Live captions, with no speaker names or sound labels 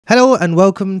Hello and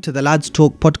welcome to the Lads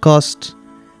Talk podcast,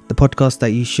 the podcast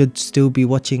that you should still be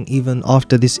watching even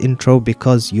after this intro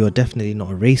because you're definitely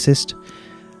not a racist.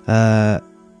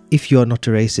 If you're not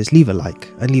a racist, leave a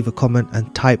like and leave a comment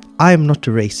and type "I am not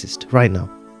a racist" right now.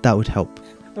 That would help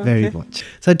very much.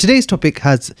 So today's topic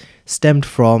has stemmed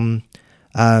from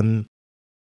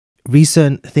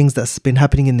recent things that's been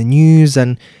happening in the news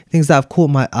and things that have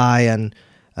caught my eye, and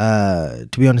to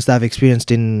be honest, I've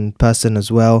experienced in person as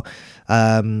well.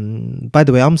 By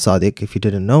the way, I'm Sadik, if you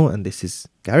didn't know, and this is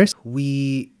Garis.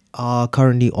 We are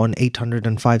currently on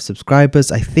 805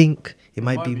 subscribers. I think it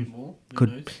might be more.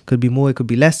 Could be more, it could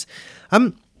be less.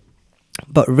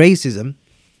 But racism,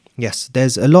 yes,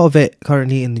 there's a lot of it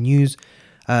currently in the news.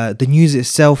 The news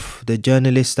itself, the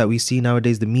journalists that we see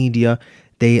nowadays, the media,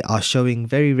 they are showing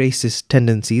very racist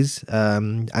tendencies.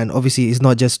 And obviously it's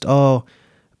not just,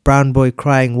 brown boy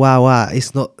crying, wow.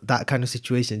 It's not that kind of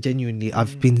situation. Genuinely,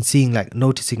 I've been seeing,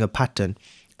 noticing a pattern.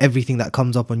 Everything that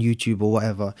comes up on YouTube or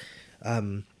whatever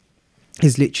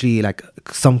is literally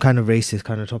some kind of racist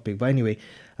kind of topic. But anyway,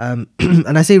 and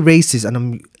I say racist, and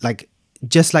I'm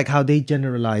just like how they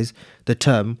generalize the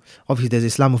term. Obviously,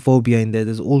 there's Islamophobia in there.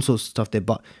 There's all sorts of stuff there,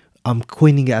 but I'm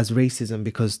coining it as racism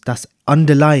because that's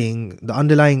the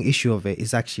underlying issue of it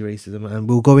is actually racism, and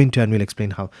we'll go into it and we'll explain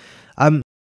how.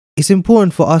 It's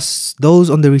important for us, those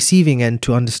on the receiving end,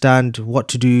 to understand what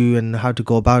to do and how to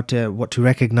go about it, what to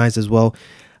recognize as well.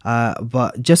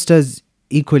 But just as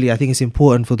equally, I think it's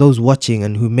important for those watching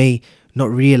and who may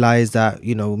not realize that,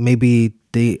 maybe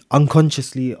they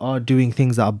unconsciously are doing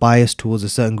things that are biased towards a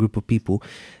certain group of people.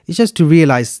 It's just to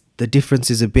realize the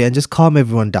differences a bit and just calm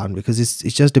everyone down, because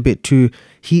it's just a bit too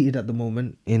heated at the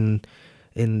moment in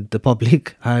the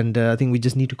public, and I think we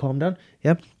just need to calm down.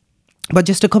 Yeah. But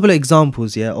just a couple of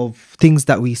examples, of things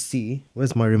that we see.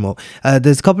 Where's my remote?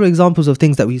 There's a couple of examples of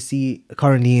things that we see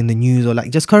currently in the news, or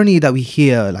just currently that we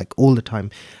hear all the time.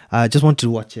 Just wanted to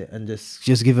watch it and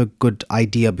just give a good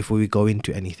idea before we go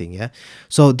into anything. Yeah.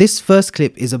 So this first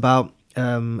clip is about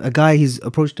a guy. He's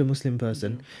approached a Muslim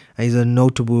person, and he's a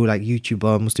notable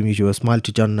YouTuber, Muslim YouTuber, Smile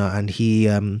to Jannah, and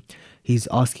he's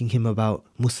asking him about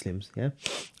Muslims,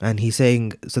 and he's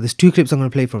saying, so there's two clips I'm going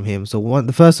to play from him. So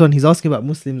the first one, he's asking about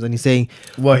Muslims, and he's saying,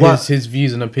 what his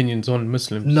views and opinions on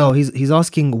Muslims? No, he's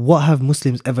asking, what have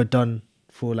Muslims ever done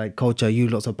for culture? You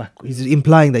lots of he's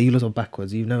implying that you lots of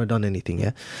backwards. You've never done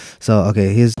anything, So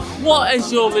okay, here's. What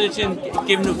has your religion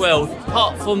given the world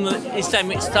apart from the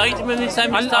Islamic State?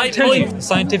 I'll tell you, the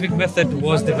scientific method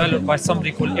was developed by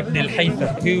somebody called Ibn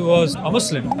al-Haytham, who was a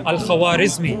Muslim.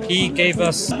 Al-Khawarizmi, he gave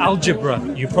us algebra,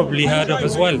 you probably heard of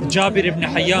as well. Jabir ibn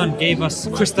Hayyan gave us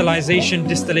crystallization,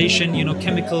 distillation,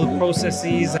 chemical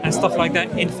processes and stuff like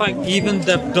that. In fact, even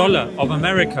the dollar of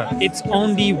America, it's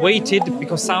only weighted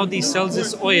because Saudi sells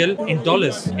its oil in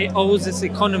dollars. It owes its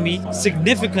economy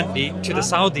significantly to the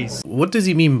Saudis. What does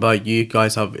he mean by you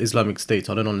guys have Islamic states?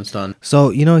 I don't understand.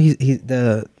 So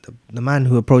the man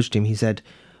who approached him, he said,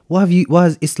 what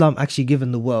has Islam actually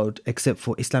given the world except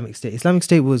for Islamic State? Islamic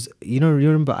State was, you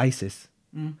remember ISIS?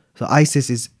 So ISIS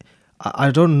is,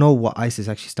 I don't know what ISIS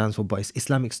actually stands for, but it's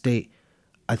Islamic State,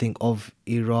 I think, of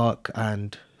Iraq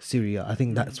and Syria. I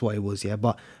think that's what it was,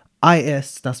 But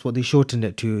IS, that's what they shortened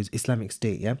it to, is Islamic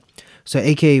State, So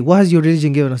aka, what has your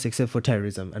religion given us except for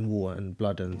terrorism and war and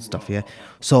blood and stuff,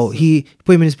 So he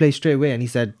put him in his place straight away, and he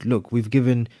said, look, we've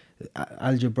given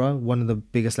algebra, one of the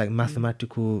biggest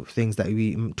mathematical things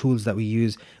tools that we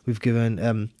use. We've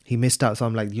given he missed out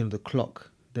some the clock,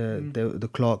 the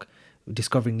clock,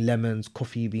 discovering lemons,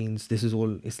 coffee beans. This is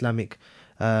all Islamic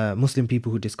Muslim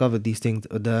people who discovered these things.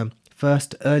 The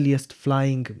first earliest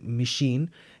flying machine,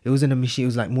 it wasn't a machine,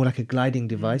 it was more like a gliding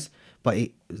device, but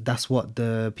that's what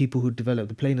the people who developed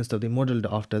the plane and stuff, they modeled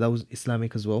it after. That was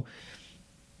Islamic as well.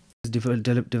 It was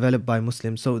developed by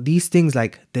Muslims. So these things,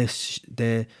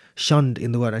 they're shunned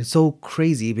in the world. And it's so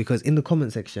crazy because in the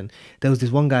comment section, there was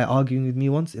this one guy arguing with me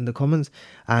once in the comments,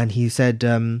 and he said,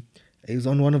 it was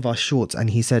on one of our shorts,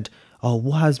 and he said,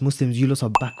 what has Muslims, you lots are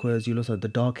backwards, you lots are the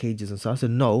dark ages and so I said,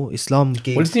 no, Islam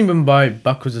gave... What does he mean by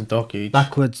backwards and dark age?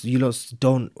 Backwards, you lots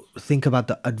don't think about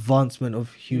the advancement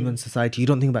of human society, you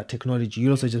don't think about technology, you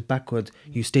lots are just backwards,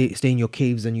 you stay in your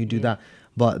caves and you do that.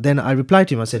 But then I replied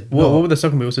to him, I said, no. What was the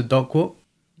second bit? Was it dark what?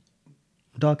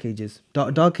 Dark Ages.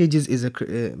 Dark Ages is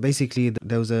basically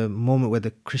there was a moment where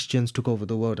the Christians took over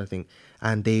the world, I think,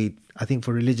 and they I think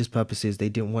for religious purposes, they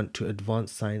didn't want to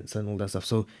advance science and all that stuff.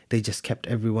 So they just kept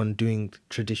everyone doing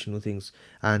traditional things.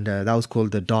 And that was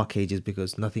called the Dark Ages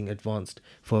because nothing advanced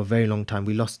for a very long time.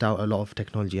 We lost out a lot of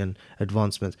technology and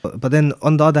advancements. But then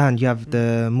on the other hand, you have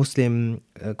the Muslim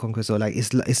conquest, or like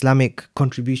Islamic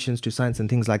contributions to science and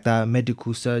things like that,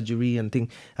 medical surgery and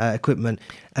equipment.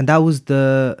 And that was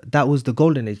the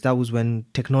golden age. That was when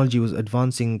technology was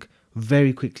advancing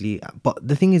very quickly. But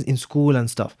the thing is, in school and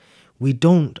stuff, we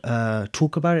don't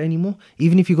talk about it anymore.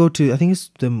 Even if you go to, I think it's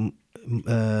the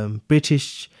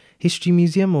British History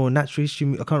Museum or Natural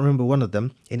History, I can't remember one of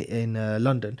them in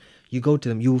London. You go to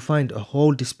them, you will find a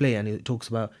whole display, and it talks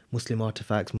about Muslim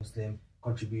artifacts, Muslim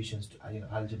contributions to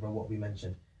algebra, what we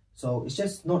mentioned. So it's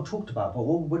just not talked about. But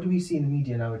what do we see in the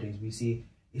media nowadays? We see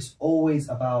it's always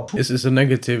about... It's a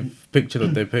negative picture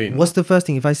that they paint. What's the first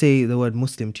thing, if I say the word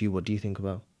Muslim to you, what do you think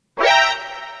about?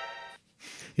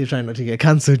 You're trying not to get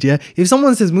cancelled, yeah? If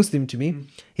someone says Muslim to me,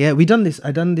 yeah, I done this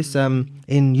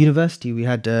in university. We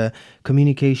had a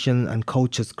communication and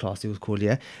cultures class, it was called,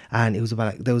 yeah? And it was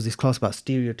about, there was this class about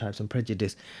stereotypes and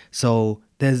prejudice. So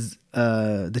there's,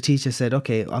 the teacher said,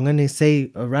 okay, I'm going to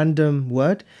say a random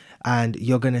word and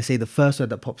you're going to say the first word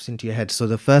that pops into your head. So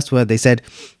the first word, they said,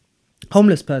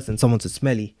 homeless person, someone said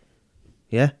smelly,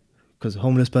 yeah? Because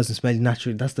homeless person, smelly,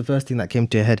 naturally, that's the first thing that came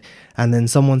to your head. And then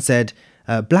someone said,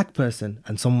 black person,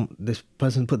 and this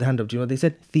person put the hand up. Do you know what they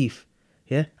said? Thief.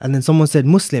 Yeah. And then someone said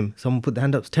Muslim. Someone put the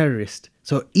hand up, terrorist.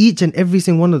 So each and every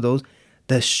single one of those,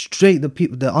 the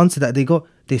answer that they got,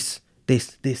 this.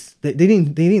 They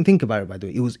didn't think about it, by the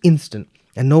way. It was instant.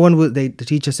 And no one would. The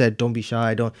teacher said, "Don't be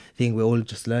shy. I don't think we're all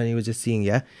just learning. We're just seeing."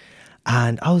 Yeah.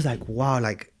 And I was like, wow,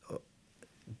 like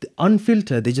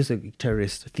unfiltered. They just like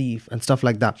terrorist, thief, and stuff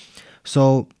like that.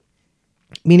 So,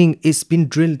 meaning it's been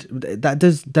drilled. That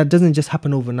doesn't just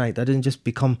happen overnight. That doesn't just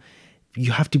become,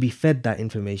 you have to be fed that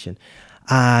information.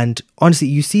 And honestly,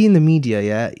 you see in the media,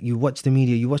 yeah, you watch the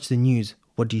media, you watch the news,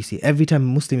 what do you see? Every time a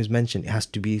Muslim is mentioned, it has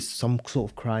to be some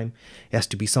sort of crime, it has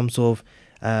to be some sort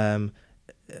of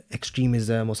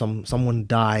extremism, or someone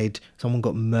died, someone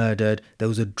got murdered, there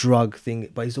was a drug thing,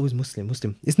 but it's always Muslim.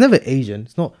 It's never Asian.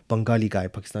 It's not Bengali guy,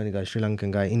 Pakistani guy, Sri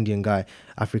Lankan guy, Indian guy,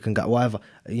 African guy, whatever,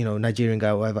 Nigerian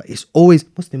guy, whatever. It's always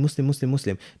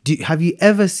Muslim. Have you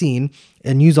ever seen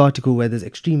a news article where there's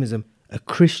extremism, a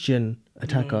Christian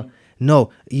attacker?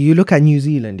 No. You look at New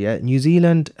Zealand, yeah? New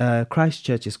Zealand,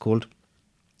 Christchurch is called.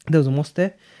 There was a mosque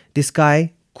there. This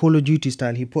guy, Call of Duty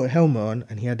style, he put a helmet on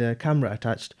and he had a camera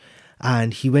attached.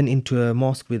 And he went into a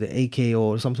mosque with an AK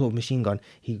or some sort of machine gun.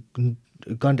 He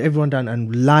gunned everyone down,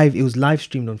 and it was live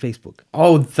streamed on Facebook.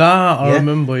 Oh, that I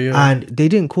remember, yeah. And they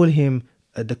didn't call him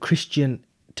the Christian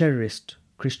terrorist,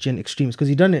 Christian extremist, because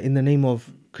he done it in the name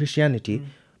of Christianity.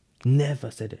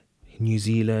 Never said it. New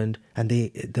Zealand, and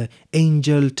the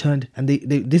angel turned, and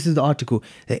this is the article,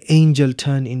 the angel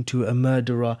turned into a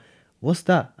murderer. What's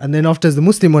that? And then after the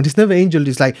Muslim one, it's never angel.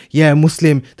 It's like, yeah,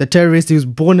 Muslim, the terrorist, he was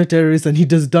born a terrorist and he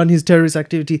just done his terrorist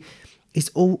activity. It's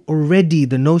already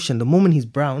the notion, the moment he's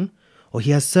brown or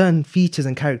he has certain features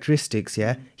and characteristics,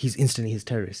 yeah, he's instantly his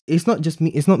terrorist. It's not just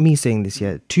me. It's not me saying this,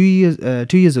 yeah. 2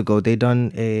 years ago, they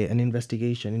done an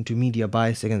investigation into media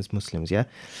bias against Muslims, yeah.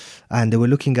 And they were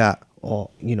looking at,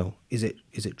 is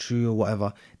it true or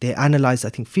whatever. They analyzed, I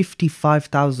think,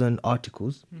 55,000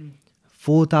 articles.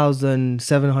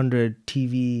 4,700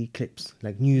 TV clips,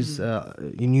 like news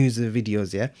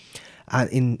videos, yeah,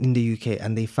 in the UK,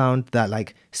 and they found that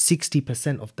like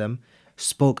 60% of them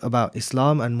spoke about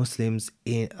Islam and Muslims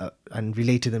and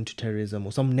related them to terrorism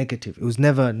or some negative. It was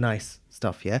never nice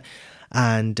stuff, yeah,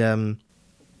 and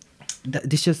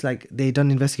this just like they done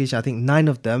investigation. I think 9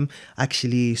 of them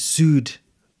actually sued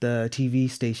the TV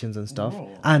stations and stuff,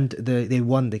 and they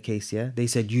won the case. Yeah, they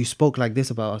said you spoke like this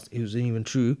about us. It wasn't even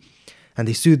true. And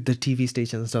they sued the TV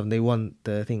stations and stuff, and they won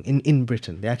the thing in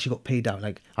Britain. They actually got paid out.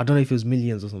 Like, I don't know if it was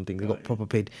millions or something. They got proper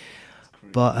paid.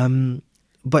 But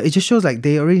it just shows like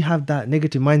they already have that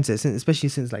negative mindset, especially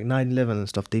since like 9/11 and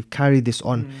stuff. They've carried this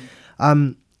on.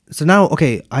 So now,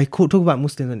 okay, I talk about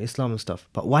Muslims and Islam and stuff,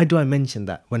 but why do I mention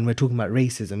that when we're talking about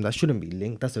racism? That shouldn't be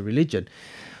linked. That's a religion.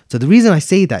 So the reason I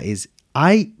say that is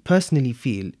I personally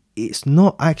feel it's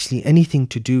not actually anything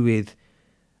to do with...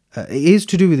 it is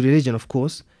to do with religion, of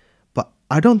course,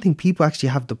 I don't think people actually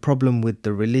have the problem with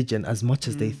the religion as much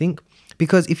as they think.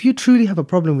 Because if you truly have a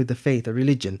problem with the faith or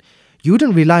religion, you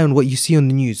wouldn't rely on what you see on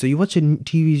the news. So you watch a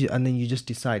TV and then you just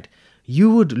decide.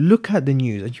 You would look at the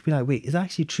news and you'd be like, wait, is that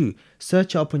actually true?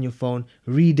 Search it up on your phone,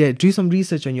 read it, do some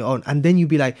research on your own. And then you'd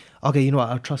be like, okay, you know what,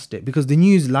 I'll trust it. Because the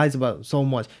news lies about so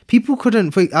much. People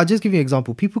couldn't, I'll just give you an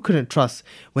example. People couldn't trust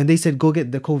when they said, go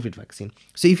get the COVID vaccine.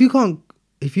 So if you can't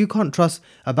trust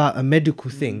about a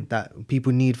medical thing that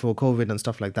people need for COVID and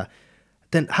stuff like that,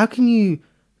 then how can you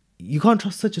can't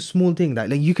trust such a small thing that,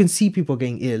 like, you can see people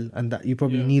getting ill and that you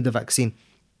probably need the vaccine,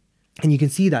 and you can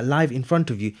see that live in front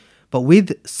of you. But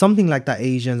with something like that,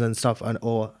 Asians and stuff,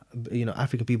 or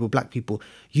African people, black people,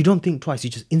 you don't think twice, you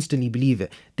just instantly believe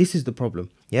it. This is the problem.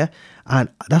 Yeah. And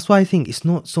that's why I think it's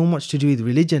not so much to do with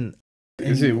religion.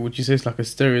 Would you say it's like a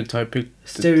stereotyping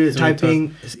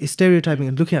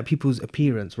and looking at people's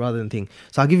appearance rather than thing.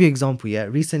 So I'll give you an example. Yeah,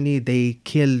 recently they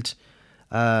killed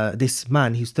this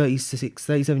man. He's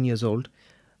 37 years old.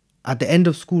 At the end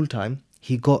of school time,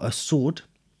 he got a sword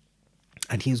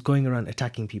and he was going around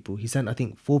attacking people. He sent, I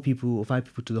think, 4 people or 5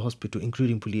 people to the hospital,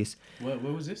 including police. Where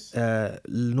was this?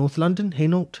 North London,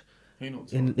 Hainault.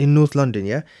 In North London,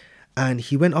 yeah. And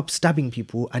he went up stabbing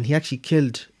people, and he actually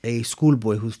killed a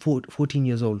schoolboy who's 14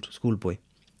 years old, schoolboy.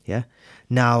 Yeah.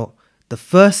 Now, the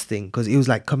first thing, because it was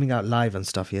like coming out live and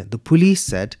stuff, yeah, the police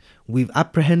said, we've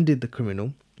apprehended the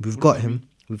criminal. We've got him.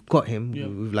 Yeah.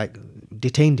 We've like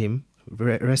detained him,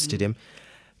 arrested him.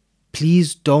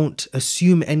 Please don't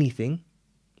assume anything.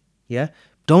 Yeah.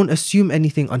 Don't assume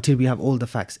anything until we have all the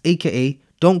facts. AKA,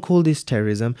 don't call this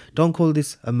terrorism. Don't call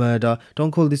this a murder.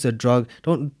 Don't call this a drug.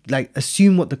 Don't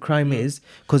assume what the crime is.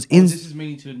 Because this is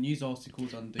mainly to the news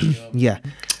articles and the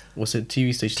what's it?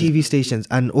 TV stations. TV stations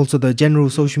and also the general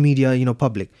social media,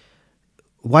 public.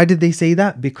 Why did they say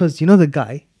that? Because the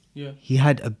guy. Yeah. He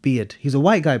had a beard. He's a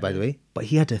white guy, by the way, but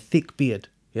he had a thick beard.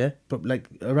 Yeah, but like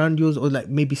around yours or like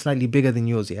maybe slightly bigger than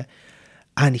yours. Yeah,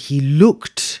 and he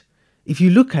looked. If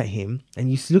you look at him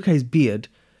and you look at his beard,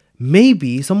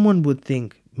 maybe someone would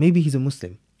think maybe he's a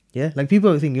Muslim. Yeah, like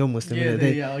people think you're Muslim.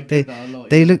 Yeah, I get that a lot.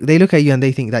 They look at you and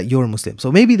they think that you're a Muslim.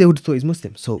 So maybe they would have thought he's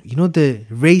Muslim. So the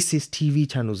racist TV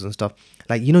channels and stuff,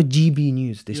 like GB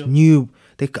News, this new,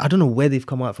 I don't know where they've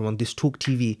come out from on this Talk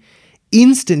TV.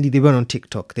 Instantly they went on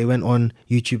TikTok, they went on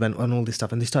YouTube and on all this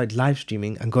stuff, and they started live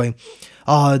streaming and going,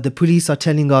 the police are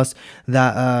telling us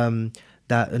that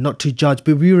that not to judge,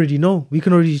 but we already know. We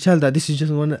can already tell that this is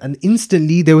just one. And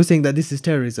instantly they were saying that this is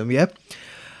terrorism. Yeah.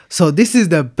 So this is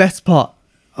the best part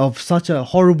of such a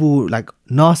horrible,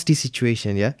 nasty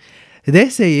situation. Yeah. They're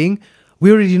saying, we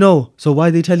already know. So why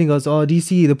are they telling us,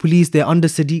 DC, the police, they're under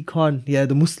Sadik Khan,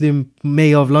 the Muslim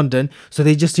mayor of London. So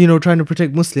they just, trying to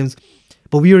protect Muslims.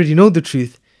 But we already know the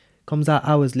truth. Comes out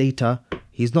hours later,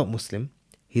 he's not Muslim.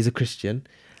 He's a Christian.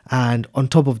 And on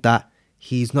top of that,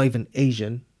 he's not even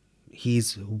Asian.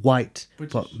 He's white,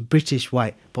 British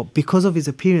white. But because of his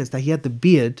appearance, that he had the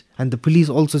beard, and the police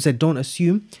also said, don't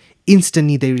assume,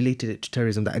 instantly they related it to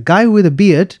terrorism. That a guy with a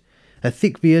beard, a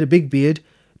thick beard, a big beard,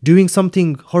 doing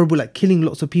something horrible like killing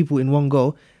lots of people in one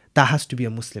go, that has to be a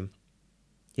Muslim.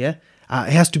 Yeah?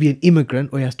 It has to be an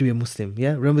immigrant or it has to be a Muslim.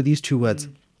 Yeah? Remember these 2 words.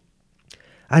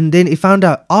 And then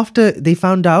after they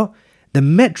found out, the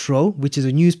Metro, which is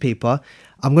a newspaper,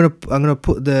 I'm gonna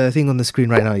put the thing on the screen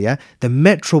right now, yeah? The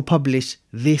Metro published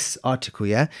this article,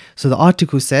 yeah? So the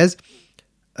article says,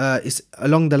 it's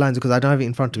along the lines, because I don't have it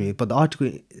in front of me, but the article,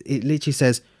 it literally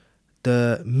says,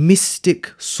 the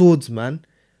mystic swordsman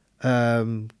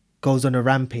goes on a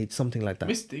rampage, something like that.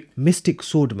 Mystic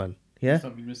swordman, yeah?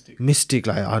 Mystic,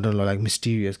 I don't know,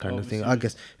 mysterious kind of thing. I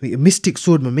guess, a mystic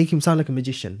swordman, make him sound like a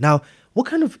magician. Now, what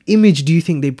kind of image do you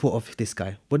think they put of this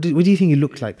guy? What do you think he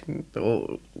looked like?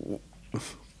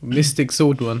 Mystic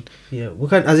sword one. Yeah, what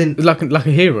kind? As in like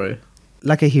a hero.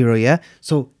 Like a hero, yeah.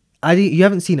 So you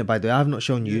haven't seen it, by the way. I have not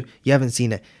shown you. You haven't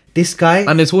seen it. This guy,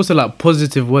 and it's also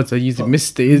positive words. I use it.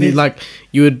 Mystic. Is it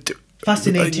you would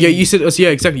fascinating? Yeah, you said. Yeah,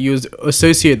 exactly. You would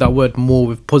associate that word more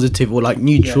with positive or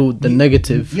neutral than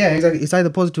negative. Yeah, exactly. It's either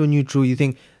positive or neutral. You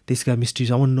think this guy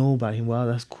mysterious. I want to know about him. Wow,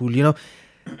 that's cool.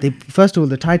 First of all,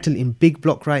 the title in big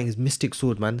block writing is Mystic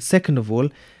Swordman. Second of all,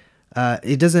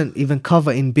 it doesn't even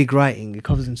cover in big writing. It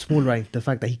covers in small writing the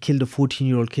fact that he killed a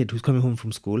 14-year-old kid who's coming home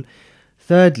from school.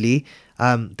 Thirdly,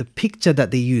 the picture that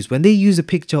they use, when they use a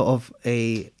picture of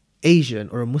a Asian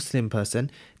or a Muslim person,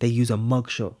 they use a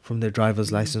mugshot from their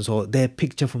driver's license or their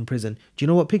picture from prison. Do you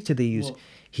know what picture they use? What?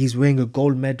 He's wearing a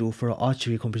gold medal for an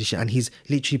archery competition, and he's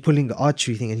literally pulling the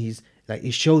archery thing, and he's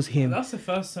it shows him. That's the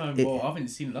first time. I haven't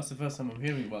seen it. That's the first time I'm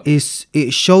hearing about it.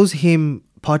 It shows him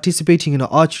participating in an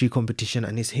archery competition,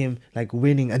 and it's him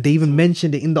winning. And they even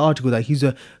mentioned it in the article that he's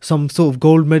some sort of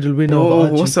gold medal winner.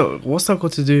 What's that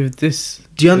got to do with this?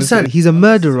 Do you understand? He's a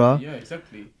murderer. Yeah,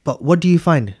 exactly. But what do you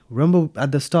find? Remember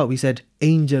at the start we said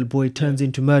angel boy turns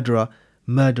into murderer.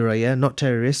 Murderer, yeah, not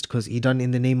terrorist, because he done in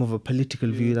the name of a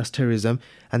political view. That's terrorism.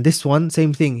 And this one,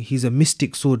 same thing. He's a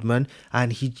mystic swordman,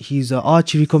 and he's an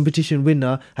archery competition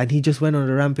winner, and he just went on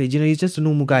a rampage. He's just a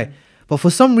normal guy. But for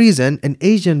some reason, an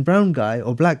Asian brown guy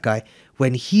or black guy,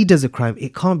 when he does a crime,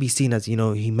 it can't be seen as, you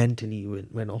know, he mentally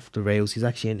went off the rails. He's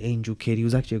actually an angel kid. He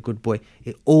was actually a good boy.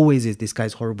 It always is, this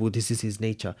guy's horrible. This is his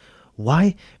nature.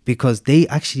 Why? Because they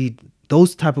actually,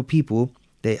 those type of people,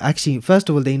 they actually, first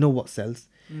of all, they know what sells.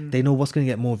 They know what's going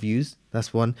to get more views.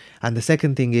 That's one. And the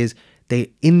second thing is,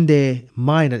 they, in their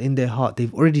mind and in their heart,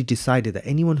 they've already decided that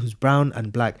anyone who's brown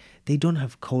and black, they don't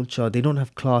have culture, they don't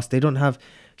have class, they don't have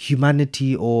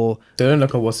humanity, or they don't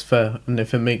look at what's fair. And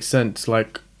if it makes sense,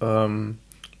 like for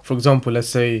example, let's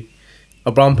say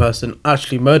a brown person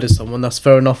actually murders someone, that's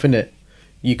fair enough, innit?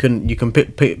 You can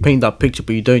paint that picture,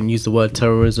 but you don't use the word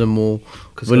terrorism or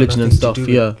religion and stuff.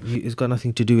 It's got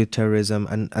nothing to do with terrorism.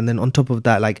 And then on top of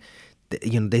that, like,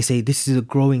 you know, they say this is a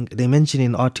growing, they mention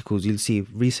in articles, you'll see,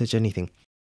 research anything,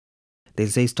 they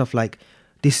say stuff like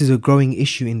this is a growing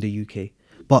issue in the UK,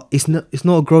 but it's not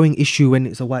a growing issue when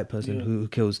it's a white person who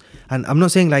kills. And I'm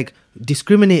not saying like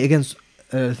discriminate against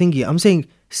thingy, I'm saying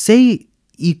say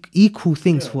equal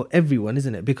things for everyone,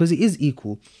 isn't it? Because it is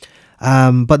equal.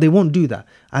 But they won't do that.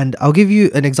 And I'll give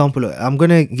you an example. I'm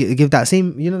gonna give that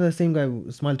same, you know, the same guy,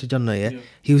 Smile to Jannah, yeah?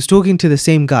 He was talking to the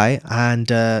same guy, and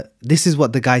this is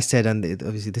what the guy said, and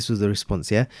obviously this was the response,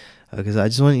 yeah? Okay, so I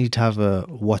just want you to have a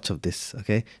watch of this,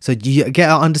 okay? So you get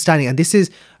our understanding, and this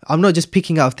is, I'm not just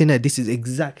picking out thin air, this is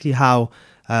exactly how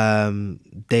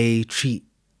they treat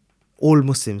all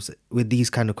Muslims with these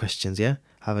kind of questions, yeah?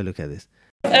 Have a look at this.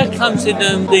 How comes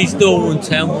in these northern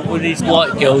towns where these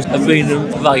white girls are being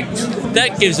raped?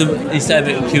 That gives them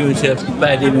Islamic community a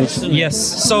bad image. Yes.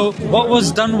 So what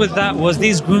was done with that was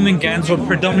these grooming gangs were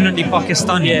predominantly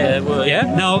Pakistani. Yeah, well,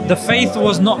 yeah. Now the faith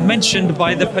was not mentioned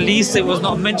by the police. It was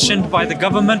not mentioned by the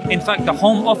government. In fact, the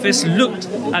Home Office looked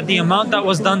at the amount that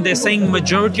was done. They're saying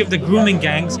majority of the grooming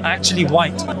gangs are actually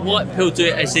white. White people do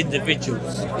it as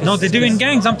individuals. No, they do in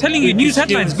gangs. I'm telling you, news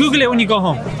headlines. Google it when you go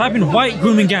home. Type in white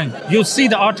grooming gang. You'll see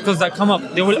the articles that come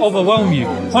up. They will overwhelm you.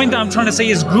 Point that I'm trying to say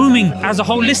is grooming as a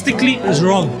holistically is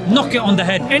wrong. Knock it on the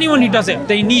head. Anyone who does it,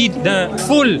 they need the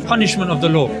full punishment of the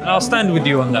law. And I'll stand with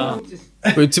you on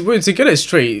that. But to get it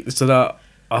straight, so that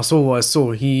I saw what I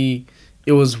saw, it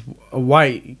was a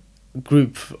white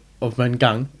group of men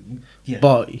gang,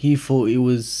 but he thought it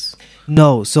was...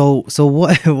 No, so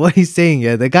what he's saying,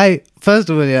 yeah, the guy, first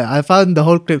of all, yeah, I found the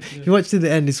whole clip. If you watch to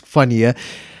the end, it's funny, yeah.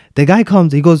 The guy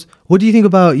comes, he goes, what do you think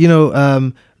about, you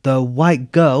know, the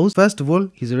white girls? First of all,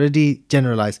 he's already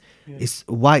generalized. It's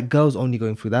white girls only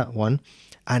going through that one,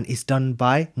 and it's done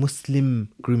by Muslim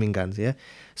grooming gangs, yeah?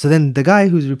 So then the guy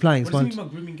who's replying... What does he mean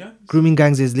about grooming gangs? Grooming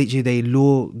gangs is literally they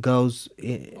lure girls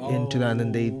into that, and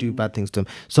then they do bad things to them.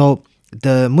 So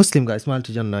the Muslim guy, Smile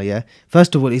to Jannah, yeah?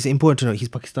 First of all, it's important to know he's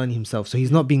Pakistani himself, so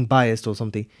he's not being biased or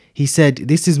something. He said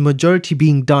this is majority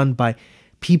being done by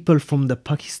people from the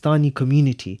Pakistani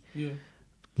community.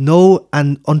 No,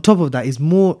 and on top of that, it's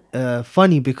more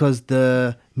funny because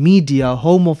the media,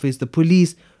 Home Office, the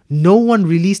police, no one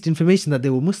released information that they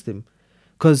were Muslim.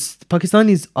 Because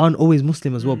Pakistanis aren't always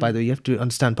Muslim as well, by the way. You have to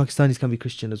understand, Pakistanis can be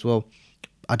Christian as well.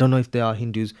 I don't know if they are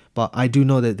Hindus, but I do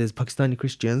know that there's Pakistani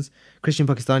Christians, Christian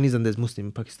Pakistanis, and there's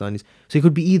Muslim Pakistanis. So it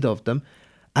could be either of them.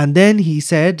 And then he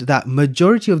said that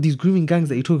majority of these grooming gangs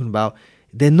that you're talking about,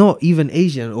 they're not even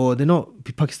Asian or they're not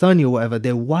Pakistani or whatever.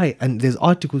 They're white, and there's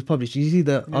articles published. You see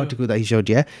the article that he showed,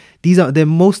 yeah? They're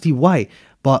mostly white,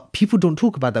 but people don't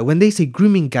talk about that. When they say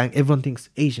grooming gang, everyone thinks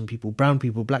Asian people, brown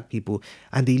people, black people,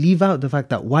 and they leave out the fact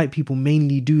that white people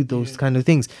mainly do those kind of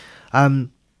things.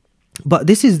 But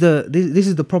this is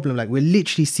the problem. Like, we're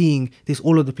literally seeing this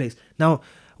all over the place. Now,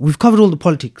 we've covered all the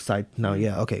politics side now.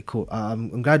 Yeah, okay, cool.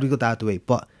 I'm glad we got that out of the way.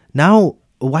 But now,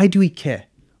 why do we care?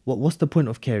 What's the point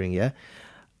of caring, yeah?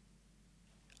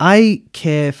 I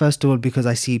care, first of all, because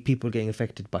I see people getting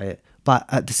affected by it. But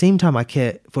at the same time, I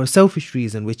care for a selfish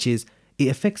reason, which is it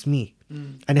affects me.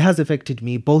 And it has affected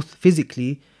me both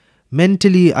physically,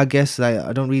 mentally. I guess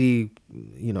I don't really,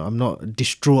 you know, I'm not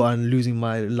distraught and losing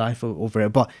my life over it.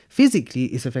 But physically,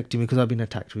 it's affecting me because I've been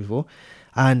attacked before.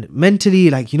 And mentally,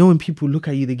 like, you know, when people look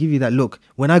at you, they give you that look.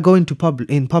 When I go into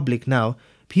public now,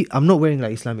 I'm not wearing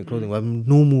like Islamic clothing, I'm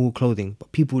normal clothing,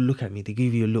 but people look at me, they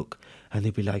give you a look, and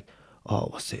they'll be like, oh,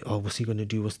 what's it? Oh, what's he gonna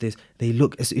do? What's this? They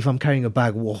look as if I'm carrying a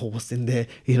bag. Whoa, what's in there?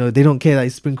 You know, they don't care that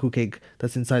it's sprinkle cake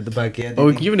that's inside the bag. Yeah.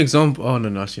 Oh, give an example. Oh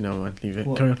no, actually no, man, leave it.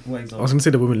 Carry on. What example? I was gonna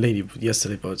say the woman lady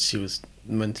yesterday, but she was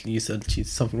mentally. You said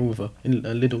she's something wrong with her in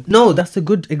a little. No, that's a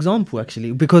good example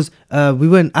actually, because we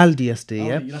were in Aldi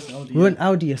yesterday. Aldi, We were in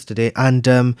Aldi yesterday, and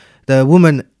the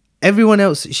woman, everyone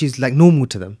else, she's like normal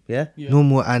to them. Yeah,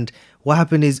 normal. And what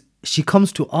happened is she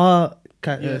comes to our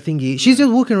thingy. She's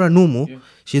just walking around normal.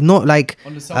 She's not like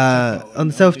On the self-checkout, on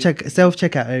the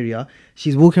self-checkout area.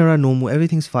 She's walking around normal.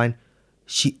 Everything's fine.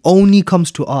 She only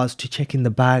comes to us to check in the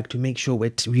bag to make sure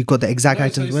we got the exact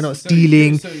items. We're not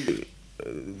stealing.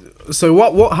 So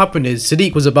what happened is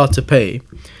Sadik was about to pay,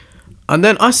 and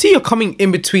then I see her coming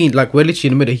in between, like we're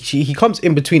literally in the middle. He comes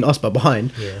in between us but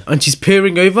behind, and she's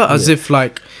peering over as if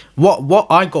like what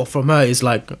I got from her is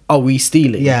like, are we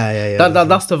stealing?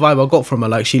 That's the vibe I got from her.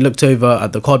 Like she looked over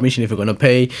at the card machine if we're gonna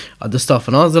pay at the stuff,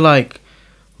 and I was like,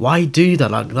 why do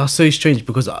that? Like that's so strange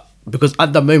because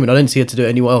at that moment I didn't see her to do it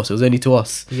anywhere else. It was only to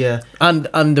us. Yeah.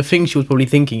 And the thing she was probably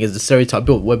thinking is the stereotype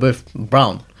built. We're both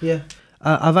brown. Yeah.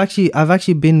 I've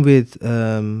actually been with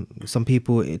some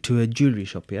people to a jewelry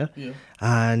shop,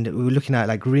 and we were looking at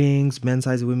like rings, men's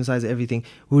size, women's size, everything.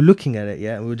 We were looking at it,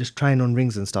 and we were just trying on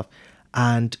rings and stuff.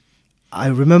 And I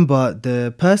remember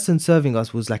the person serving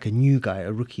us was like a new guy,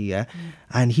 a rookie,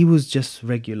 and he was just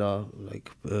regular, like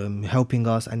helping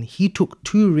us. And he took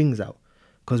 2 rings out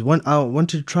because I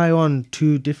wanted to try on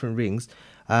 2 different rings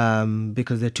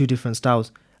because they're 2 different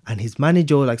styles. And his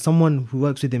manager, like someone who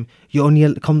works with him, you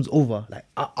only comes over like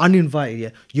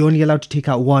uninvited. You're only allowed to take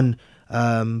out 1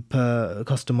 per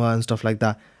customer and stuff like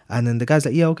that. And then the guy's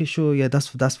like, yeah, okay, sure, yeah,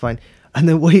 that's fine. And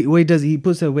then what he does, he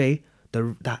puts away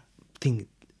that thing.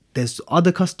 There's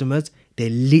other customers.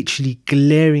 They're literally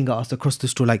glaring at us across the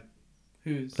store, like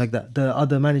like that. The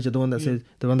other manager, the one that said,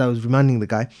 the one that was reminding the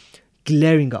guy,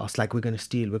 glaring at us like we're gonna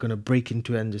steal, we're gonna break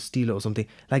into it and just steal it or something.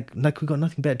 Like we got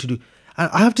nothing better to do. And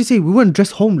I have to say, we weren't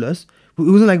dressed homeless. It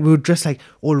wasn't like we were dressed like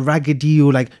all raggedy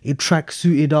or like a track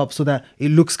suited up so that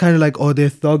it looks kind of like, oh, they're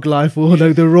thug life or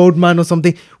like the roadman or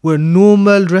something. We're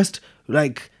normal dressed,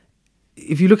 like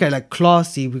if you look at like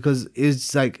classy, because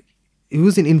it's like it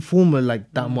wasn't informal like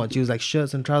that much. It was like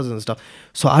shirts and trousers and stuff.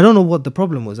 So I don't know what the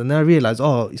problem was. And then I realized,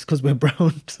 oh, it's because we're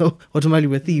brown, so automatically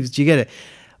we're thieves. Do you get it?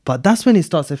 But that's when it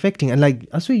starts affecting. And like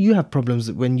I swear you have problems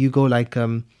when you go like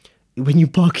when you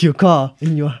park your car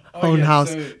in your own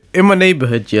house. So in my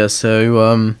neighborhood,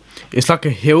 so it's like a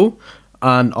hill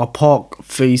and I park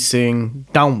facing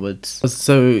downwards.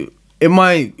 So in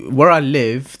where I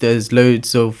live, there's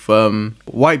loads of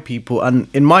white people, and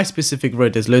in my specific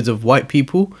road there's loads of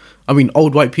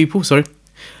old white people, sorry.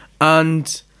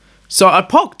 And so I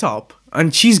parked up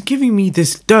and she's giving me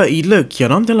this dirty look,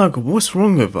 and I'm there like, what's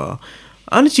wrong with her?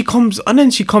 And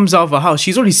then she comes out of her house.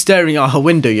 She's already staring out her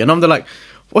window, and I'm there like,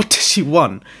 what does she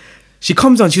want? She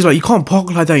comes out, she's like, you can't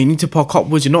park like that, you need to park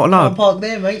upwards, you're not allowed. Can't park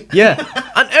there, mate. Yeah.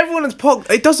 And everyone is parked,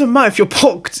 it doesn't matter if you're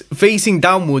parked facing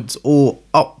downwards or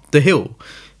up the hill.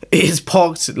 It is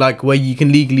parked like where you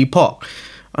can legally park.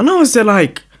 And I was there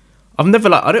like,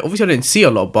 obviously I didn't see a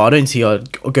lot, but I don't see her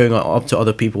going up to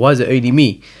other people. Why is it only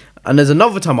me? And there's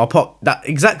another time I parked that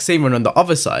exact same one on the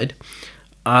other side,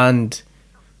 and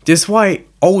this white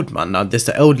old man,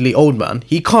 the elderly old man,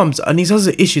 he comes and he has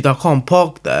an issue that I can't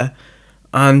park there,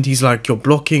 and he's like, you're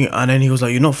blocking, and then he was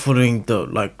like, you're not following the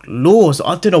like laws.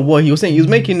 I don't know what he was saying. He was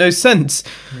making no sense.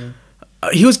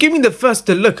 He was giving me the first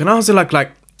to look, and I was like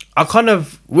I kind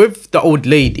of, with the old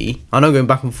lady, I know going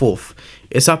back and forth,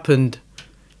 it's happened.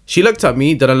 She looked at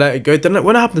me, then I let it go. Then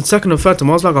when it happened the second or third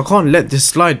time, I was like, I can't let this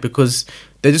slide because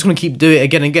they're just gonna keep doing it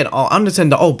again and again. I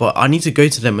understand that, but I need to go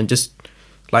to them and just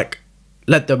like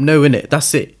let them know, in it.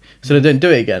 That's it. So they don't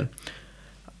do it again.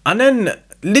 And then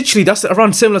literally that's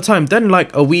around similar time. Then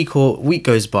like a week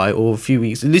goes by, or a few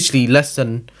weeks, literally less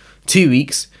than 2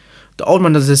 weeks. The old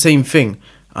man does the same thing,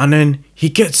 and then he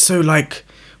gets so like,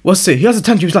 he has a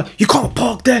tantrum. He's like, you can't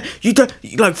park there. You don't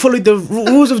like follow the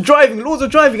laws of driving.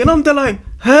 And I'm there like,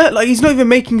 huh? Like he's not even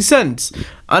making sense.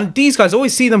 And these guys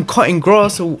always see them cutting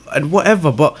grass and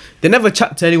whatever, but they never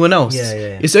chat to anyone else.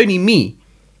 Yeah. It's only me.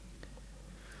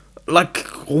 Like,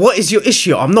 what is your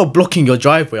issue? I'm not blocking your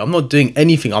driveway. I'm not doing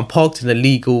anything. I'm parked in a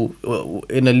legal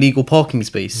parking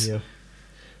space. Yeah.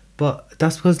 But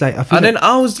that's because like I feel. And then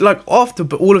I was like, after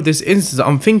all of this instance,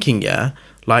 I'm thinking,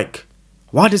 like,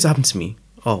 why does it happen to me?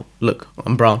 Oh, look,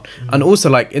 I'm brown. And also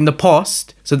like in the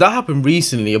past, so that happened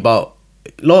recently, about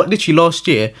literally last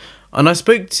year, and I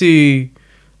spoke to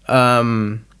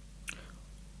my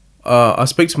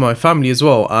family as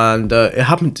well, and it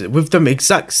happened with them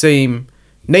exact same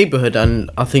neighborhood,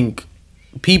 and I think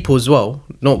people as well,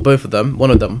 not both of them, one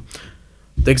of them.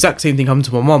 The exact same thing happened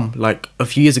to my mum like a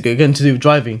few years ago, again to do with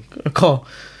driving a car.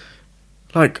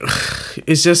 Like,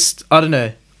 it's just, I don't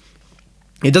know,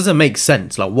 it doesn't make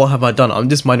sense. Like, what have I done? I'm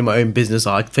just minding my own business.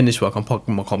 I finish work, I'm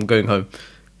parking my car, I'm going home,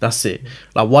 that's it.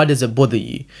 Like, why does it bother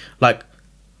you? Like,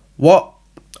 what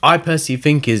I personally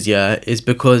think is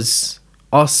because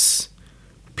us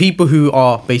people who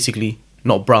are basically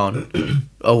not brown,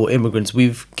 or immigrants,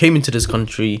 we've came into this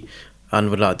country and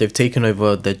we're like, they've taken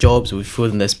over their jobs, we've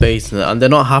filled in their space, and they're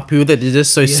not happy with it. They're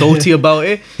just so salty about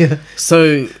it. Yeah.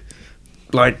 So,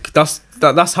 like,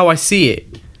 that's how I see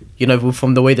it. You know,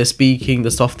 from the way they're speaking,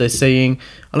 the stuff they're saying,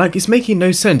 and like, it's making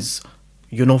no sense.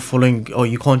 You're not following, or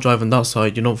you can't drive on that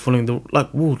side. You're not following the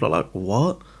whoa, like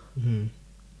what? Mm-hmm.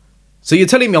 So you're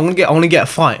telling me I'm gonna get a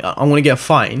fine? I'm gonna get a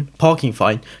fine, parking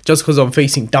fine, just because I'm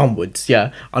facing downwards,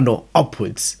 yeah, and not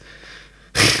upwards.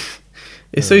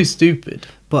 It's so stupid.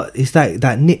 But it's that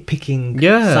nitpicking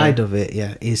side of it,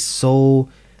 is so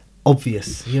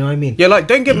obvious. You know what I mean? Yeah, like,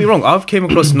 don't get me wrong. I've came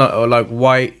across like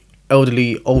white,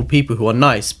 elderly, old people who are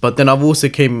nice, but then I've also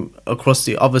came across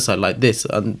the other side like this,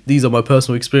 and these are my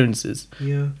personal experiences.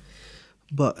 Yeah,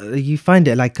 but you find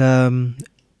it like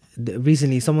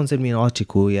recently someone sent me an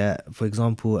article. Yeah, for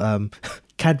example,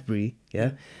 Cadbury.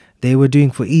 Yeah. They were doing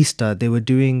for Easter, they were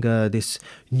doing this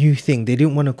new thing. They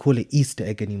didn't want to call it Easter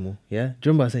egg anymore. Yeah? Do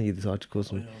you remember I sent you this article?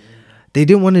 They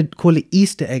didn't want to call it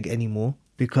Easter egg anymore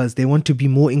because they want to be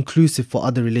more inclusive for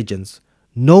other religions.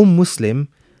 No Muslim,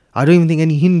 I don't even think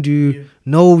any Hindu,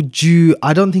 no Jew,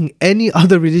 I don't think any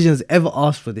other religion has ever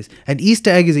asked for this. An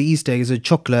Easter egg is an Easter egg, it's a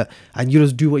chocolate, and you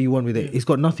just do what you want with it. It's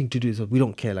got nothing to do, so we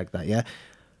don't care like that, yeah?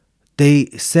 They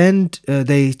changed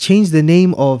the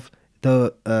name of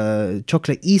the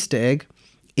chocolate Easter egg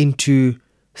into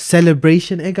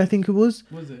celebration egg, I think it was.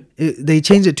 Was it? They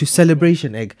changed it to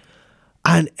celebration egg,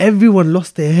 and everyone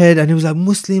lost their head, and it was like,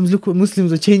 Muslims, look what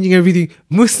Muslims are changing everything.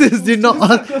 Muslims did not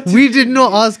ask, we did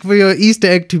not ask for your Easter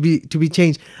egg to be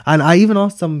changed. And I even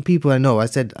asked some people I know, I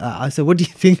said, what do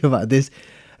you think about this?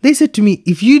 They said to me,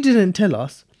 if you didn't tell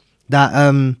us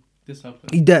that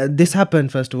this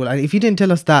happened, first of all, and if you didn't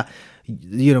tell us that,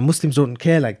 you know, Muslims don't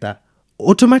care like that,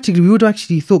 automatically we would have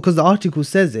actually thought, because the article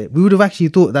says it, we would have actually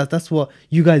thought that that's what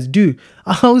you guys do.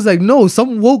 I was like, no,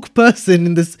 some woke person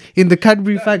in the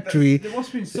Cadbury factory. They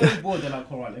must have been so bored. They're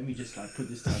like, all right, let me just like put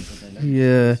this down.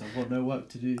 I've got no work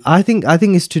to do. I think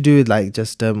it's to do with like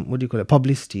just what do you call it,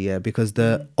 publicity, yeah. Because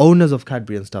the owners of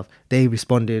Cadbury and stuff, they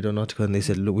responded on an article and they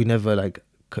said, look, we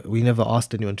never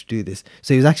asked anyone to do this.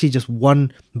 So it was actually just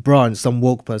one branch. Some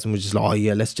woke person was just like, oh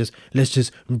yeah, let's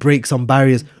just break some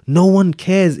barriers. No one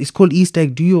cares. It's called Easter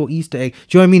egg. Do your Easter egg.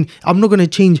 Do you know what I mean? I'm not going to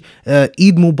change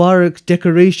Eid Mubarak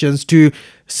decorations to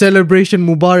celebration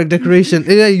Mubarak decoration.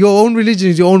 Your own religion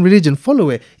is your own religion. Follow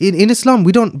it. In Islam,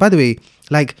 we don't, by the way,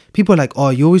 like, people are like, oh,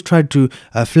 you always try to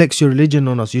flex your religion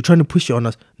on us. You're trying to push it on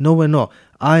us. No, we're not.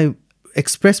 I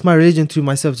express my religion through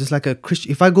myself, just like a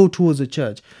Christian. If I go towards a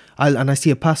church and I see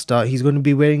a pastor, he's going to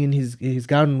be wearing in his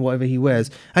gown, whatever he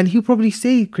wears, and he'll probably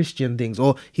say Christian things,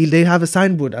 or they have a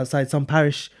signboard outside some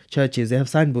parish churches. They have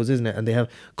signboards, isn't it? And they have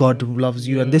God loves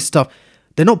you and this stuff.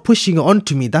 They're not pushing it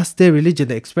onto me. That's their religion.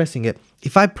 They're expressing it.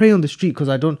 If I pray on the street because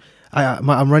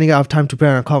I'm running out of time to pray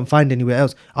and I can't find anywhere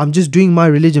else, I'm just doing my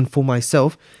religion for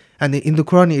myself. And in the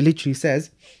Quran, it literally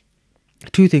says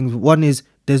two things. One is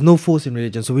there's no force in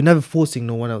religion, so we're never forcing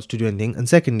no one else to do anything. And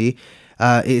secondly,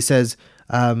 it says,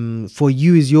 for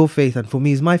you is your faith and for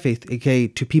me is my faith. Okay,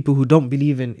 to people who don't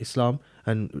believe in Islam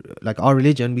and like our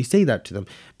religion, we say that to them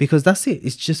because that's it.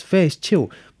 It's just fair, it's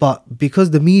chill. But because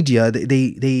the media,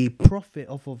 they profit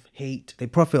off of hate, they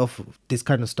profit off of this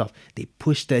kind of stuff. They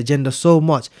push their agenda so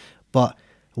much. But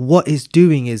what it's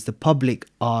doing is the public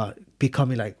are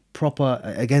becoming like proper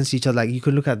against each other. Like, you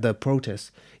can look at the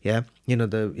protests, yeah, you know,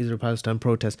 the Israel-Palestine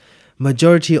protests.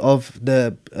 Majority of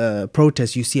the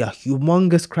protests, you see a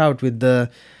humongous crowd with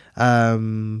the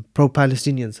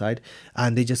pro-Palestinian side,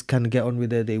 and they just kind of get on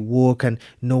with it. They walk and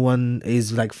no one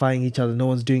is like fighting each other, no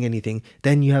one's doing anything.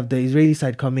 Then you have the Israeli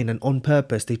side come in and on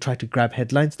purpose they try to grab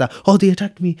headlines that, oh, they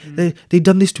attacked me, they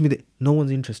done this to me. No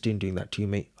one's interested in doing that to you,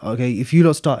 mate. Okay, if you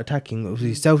don't start attacking,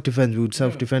 obviously self-defense, we would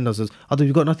self-defend ourselves, otherwise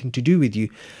we've got nothing to do with you.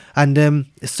 And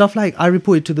stuff like, I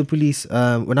reported to the police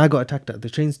when I got attacked at the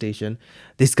train station.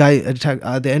 This guy attacked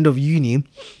at the end of uni,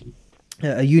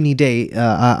 a uni day.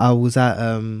 I was at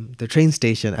the train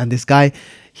station, and this guy,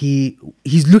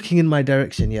 he's looking in my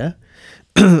direction, yeah.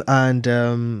 And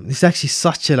it's actually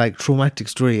such a like traumatic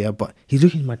story, yeah, but he's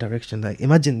looking in my direction. Like,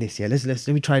 imagine this, yeah. Let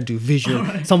me try and do visual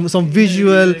some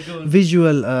visual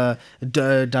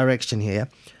direction here, yeah?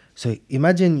 So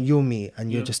imagine you're me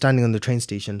and you're just standing on the train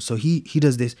station. So he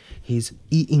does this. He's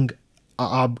eating,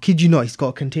 kid you not, he's got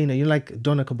a container, you know, like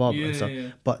doner kebab and stuff.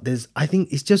 But I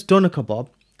think it's just doner kebab,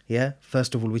 yeah,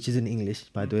 first of all, which is in English,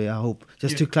 by the way, I hope,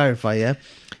 just to clarify, yeah.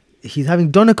 He's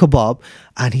having doner kebab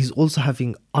and he's also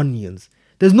having onions.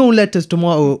 There's no lettuce,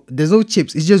 tomato, there's no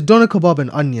chips. It's just doner kebab and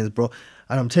onions, bro.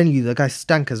 And I'm telling you, the guy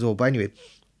stank as well. But anyway,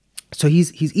 so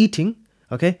he's eating,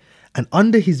 okay? And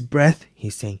under his breath,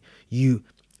 he's saying, you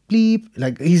bleep,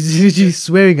 like he's literally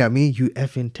swearing at me, you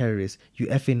effing terrorist, you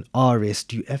effing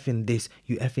arist, you effing this,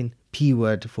 you effing P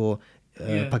word for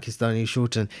Pakistani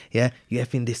shorten, yeah, you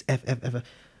effing this, F.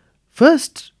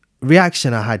 First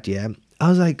reaction I had, yeah, I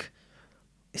was like,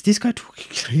 is this guy talking?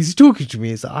 He's talking to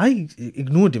me. So I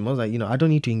ignored him. I was like, I don't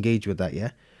need to engage with that,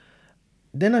 yeah.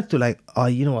 Then I thought like, oh,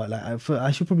 you know what, like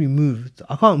I should probably move.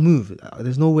 I can't move.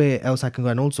 There's nowhere else I can go.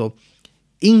 And also,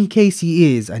 in case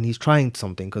he is and he's trying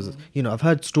something, because I've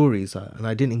heard stories and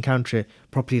I didn't encounter it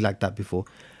properly like that before.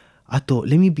 I thought,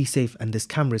 let me be safe, and there's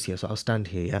cameras here, so I'll stand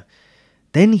here, yeah.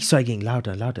 Then he started getting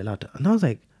louder, and I was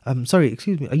like, sorry,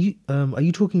 excuse me, are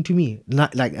you talking to me?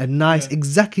 Like a nice,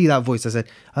 exactly that voice. I said,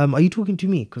 are you talking to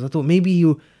me? Because I thought maybe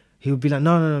he would be like,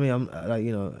 no, mate, I'm like,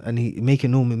 and he make it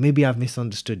normal. Maybe I've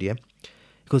misunderstood, yeah.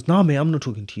 He goes, no, mate, I'm not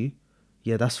talking to you.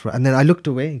 Yeah, that's right. And then I looked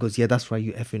away. He goes, yeah, that's right.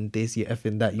 You effing this, you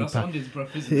effing that. That's under his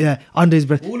breath, isn't it? Yeah, under his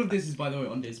breath. All of this is, by the way,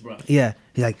 under his breath. Yeah,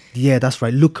 he's like, yeah, that's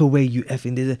right. Look away, you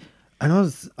effing this. And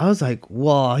I was like,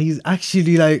 wow, he's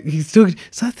actually like, he's talking.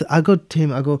 So I go to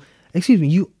him, I go, excuse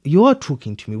me, you are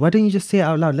talking to me. Why don't you just say it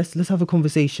out loud? Let's have a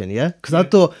conversation, yeah? Because I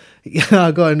thought,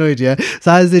 I got annoyed, yeah?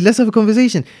 So I said, let's have a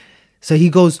conversation. So he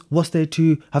goes, what's there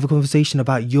to have a conversation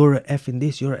about? You're a effing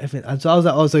this, you're a effing... And so I was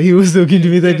like, oh, so he was talking to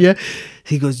me then, yeah?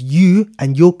 He goes, you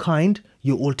and your kind,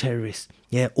 you're all terrorists.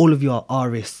 Yeah, all of you are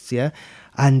arists, yeah?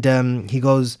 And he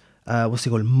goes, what's it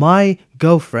called? My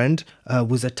girlfriend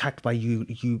was attacked by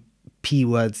you P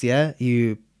words, yeah?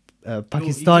 You...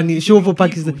 Pakistani, short for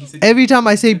Pakistan. Every time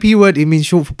I say P word, it means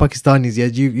short for Pakistanis. Yeah,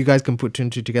 you guys can put two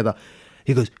and two together.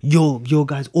 He goes, yo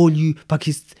guys, all you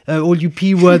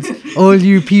P words, all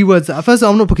you P words. First,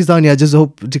 I'm not Pakistani. I just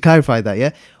hope to clarify that.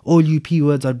 Yeah, all you P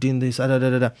words are doing this. And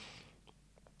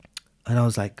I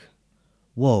was like,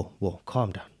 whoa,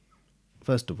 calm down.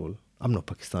 First of all, I'm not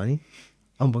Pakistani.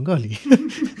 I'm Bengali.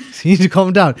 So you need to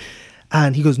calm down.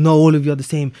 And he goes, no, all of you are the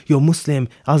same. You're Muslim.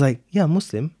 I was like, yeah, I'm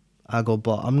Muslim. I go,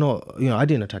 but I'm not, I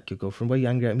didn't attack your girlfriend. What are you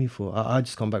angry at me for? I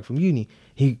just come back from uni.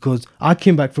 He goes, I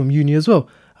came back from uni as well.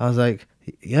 I was like,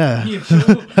 yeah.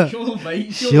 Sure,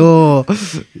 mate. Sure.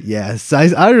 Yes,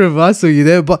 I remember I saw you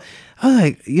there. But I was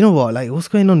like, you know what? Like, what's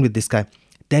going on with this guy?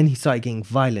 Then he started getting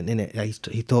violent, innit?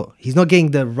 Like, he thought, he's not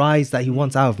getting the rise that he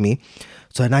wants out of me.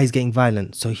 So now he's getting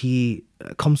violent. So he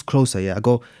comes closer, yeah. I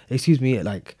go, excuse me,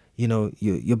 like,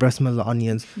 your breath smells like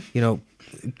onions,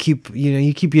 keep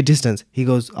your distance. He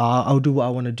goes, I'll do what I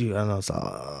want to do. And I was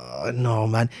like, no,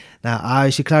 man. Now I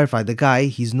should clarify, the guy,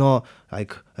 he's not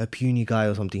like a puny guy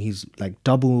or something. He's like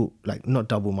not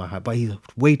double my height, but he's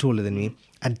way taller than me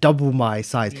and double my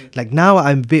size. Like now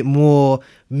I'm a bit more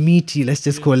meaty, let's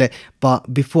just call it.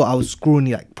 But before I was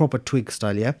scrawny, like proper twig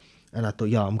style, yeah. And I thought,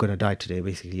 yeah, I'm going to die today,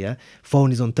 basically, yeah.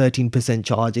 Phone is on 13%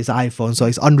 charge. It's iPhone, so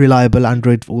it's unreliable,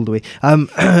 Android all the way. And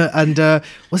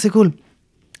what's it called?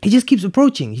 He just keeps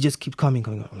approaching. He just keeps coming.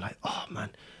 I'm like, oh, man,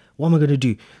 what am I going to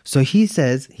do? So he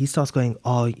starts going,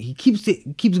 he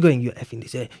keeps going, you're effing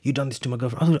this, you done this to my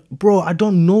girlfriend. I was like, bro, I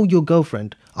don't know your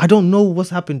girlfriend. I don't know what's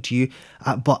happened to you.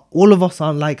 But all of us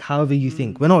aren't like however you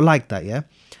think. We're not like that, yeah.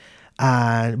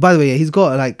 And by the way, he's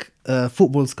got like a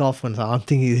football scarf on. So I'm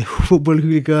thinking football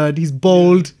hooligan. He's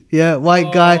bald, yeah,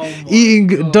 white guy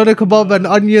eating doner kebab and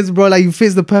onions, bro. Like he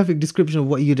fits the perfect description of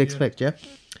what you'd expect, yeah.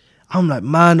 I'm like,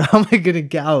 man, how am I gonna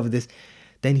get out of this?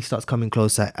 Then he starts coming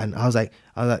closer, and I was like,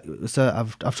 sir,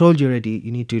 I've told you already.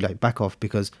 You need to like back off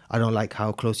because I don't like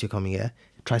how close you're coming. Yeah,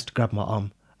 he tries to grab my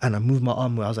arm, and I moved my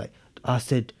arm where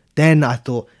Then I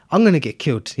thought, I'm going to get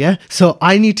killed, yeah? So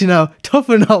I need to now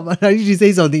toughen up and I need to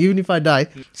say something, even if I die.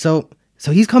 So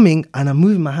he's coming and I'm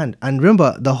moving my hand. And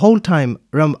remember, the whole time,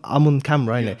 I'm on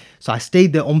camera, innit? So I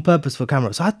stayed there on purpose for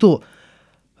camera. So I thought,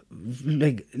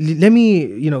 like, let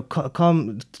me,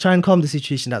 try and calm the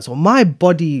situation down. So my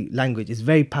body language is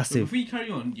very passive. Before you carry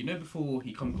on, before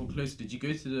he come close, did you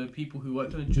go to the people who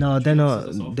worked on it? No, they're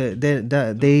not.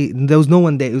 There was no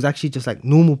one there. It was actually just like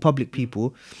normal public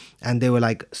people. And they were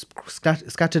like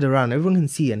scattered around. Everyone can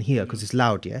see and hear because it's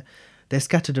loud, yeah? They're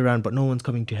scattered around, but no one's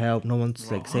coming to help. No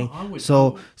one's like saying...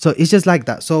 So it's just like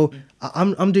that. So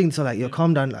I'm doing so like,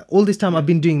 calm down. Like, all this time I've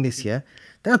been doing this, yeah?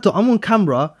 Then I thought, I'm on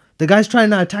camera. The guy's trying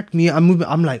to attack me. I'm moving.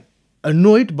 I'm like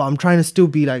annoyed, but I'm trying to still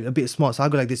be like a bit smart. So I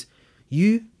go like this.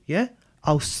 Yeah?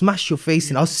 I'll smash your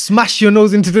face in. I'll smash your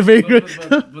nose into the pavement.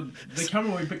 But the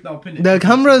camera won't pick that up, innit? The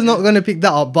camera is not going to pick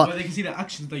that up, but they can see the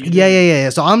actions that you do. Yeah.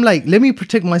 So I'm like, let me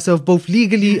protect myself both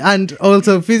legally and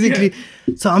also physically.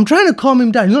 Yeah. So I'm trying to calm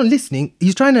him down. He's not listening.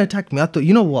 He's trying to attack me. I thought,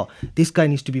 you know what? This guy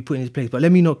needs to be put in his place, but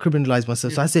let me not criminalize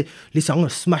myself. Yeah. So I said, listen, I'm going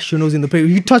to smash your nose in the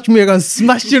pavement. You touch me, I'm going to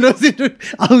smash your nose in the...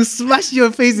 I'll smash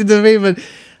your face in the pavement.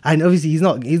 And obviously, he's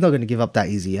not going to give up that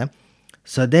easy, yeah?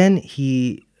 So then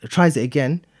he tries it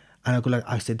again, and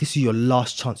I said, this is your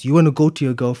last chance. You want to go to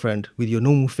your girlfriend with your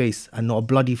normal face and not a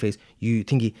bloody face. You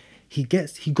think he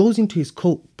goes into his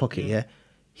coat pocket, yeah.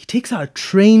 He takes out a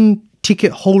train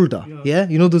ticket holder, yeah.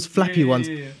 You know those flappy ones.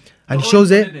 And he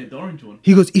shows it. The orange one.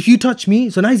 He goes, if you touch me,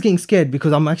 so now he's getting scared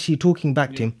because I'm actually talking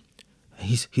back to him.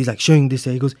 He's like showing this.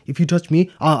 He goes, if you touch me,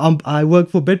 I work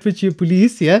for Bedfordshire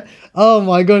Police. Yeah. Oh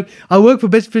my god, I work for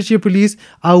Bedfordshire Police.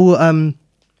 I'll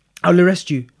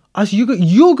arrest you. I said,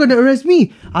 you're gonna arrest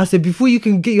me. I said, before you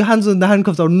can get your hands on the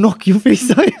handcuffs, I'll knock your face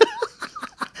out.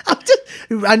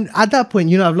 And at that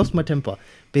point, I've lost my temper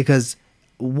because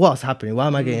what's happening? Why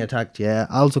am I getting attacked? Yeah,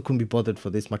 I also couldn't be bothered for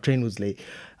this. My train was late.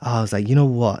 I was like, you know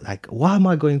what? Like, why am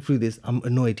I going through this? I'm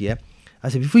annoyed. Yeah. I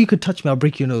said, before you could touch me, I'll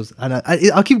break your nose. And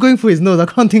I'll keep going for his nose. I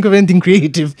can't think of anything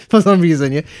creative for some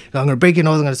reason. Yeah, I'm gonna break your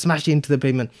nose. I'm gonna smash it into the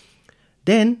pavement.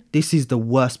 Then this is the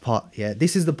worst part. Yeah,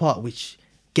 this is the part which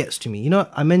gets to me.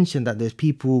 I mentioned that there's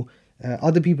people,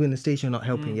 other people in the station not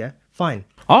helping. Yeah, fine.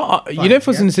 Fine, if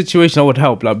I was in a situation, I would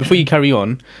help. Like before you carry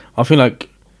on, I feel like,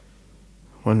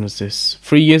 when was this?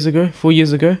 3 years ago? 4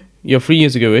 years ago? Yeah, 3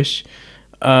 years ago-ish.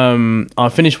 I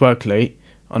finished work late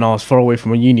and I was far away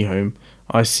from a uni home.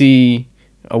 I see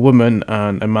a woman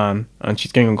and a man and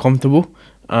she's getting uncomfortable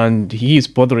and he's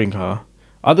bothering her.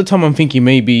 At the time I'm thinking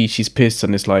maybe she's pissed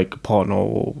and it's like partner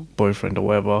or boyfriend or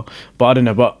whatever. But I don't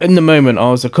know. But in the moment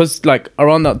I was, because like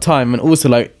around that time, and also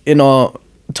like in our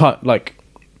like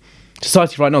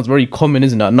society right now, it's very common,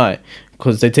 isn't it, at night?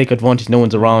 Because they take advantage, no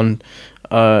one's around.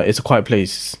 It's a quiet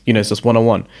place, it's just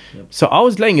one-on-one. Yep. So I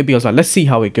was letting it be. I was like, let's see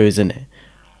how it goes, in it.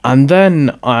 And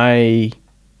then I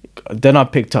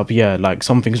picked up, like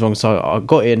something's wrong. So I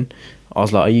got in. I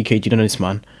was like, are you okay? Do you know this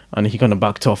man? And he kind of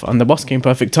backed off. And the bus came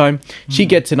perfect time. She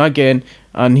gets in, I get in,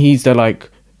 and he's there like,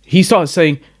 he starts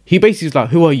saying, he basically is like,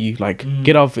 who are you? Like,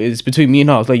 get off, it's between me and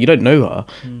her. I was like, you don't know her.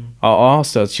 I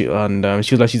asked her, she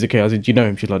was like, she's okay. I said, do you know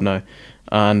him? She was like, no.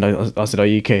 And I said, are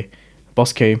you okay?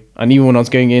 Boss came, and even when I was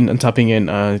going in and tapping in,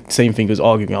 same thing, was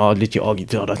arguing. I literally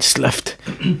argued, I just left.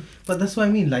 But that's what I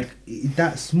mean, like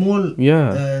that small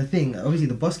thing. Obviously,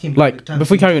 the boss came. Like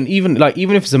before carrying on, even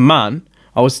if it's a man,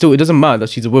 I was still. It doesn't matter that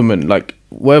she's a woman. Like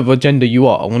whatever gender you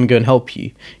are, I want to go and help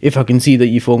you if I can see that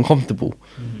you feel uncomfortable,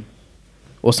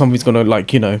 or something's gonna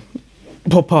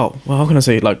pop out. Well, how can I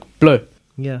say it? Like blow.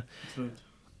 Yeah,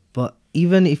 but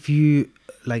even if you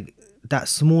like. That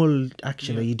small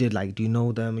action that you did, like, do you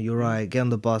know them? You're right. Get on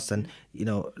the bus, and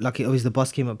lucky obviously the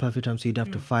bus came at perfect time, so you'd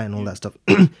have to fight and all that stuff.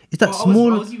 It's that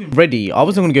small. I was even ready. I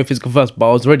wasn't going to go physical first, but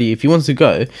I was ready. If he wants to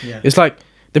go, it's like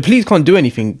the police can't do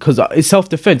anything because it's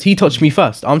self-defense. He touched me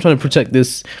first. I'm trying to protect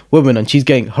this woman, and she's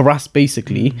getting harassed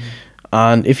basically.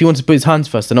 And if he wants to put his hands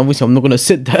first, then obviously I'm not going to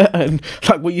sit there and,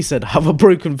 like what you said, have a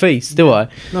broken face, do I?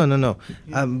 No.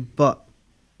 But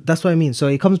that's what I mean. So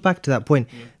it comes back to that point.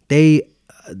 They.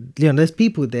 There's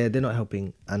people there, they're not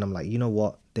helping, and I'm like, you know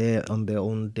what, they're on their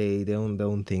own day, they're on their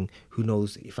own thing. Who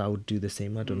knows if I would do the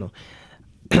same? I don't know.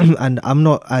 And I'm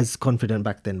not as confident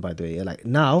back then, by the way. Like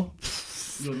now,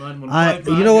 it's not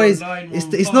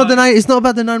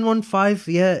about the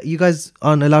 915. Yeah, you guys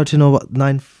aren't allowed to know what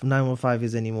 915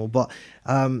 is anymore. But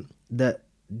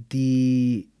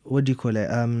the what do you call it?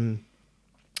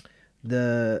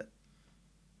 The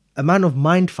amount of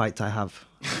mind fights I have.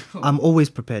 I'm always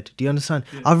prepared. Do you understand?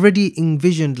 Yeah. I've already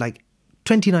envisioned like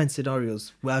 29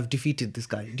 scenarios where I've defeated this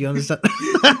guy. Do you understand?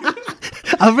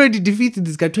 I've already defeated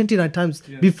this guy 29 times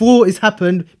before it's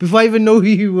happened, before I even know who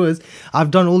he was. I've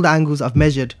done all the angles. I've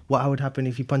measured what would happen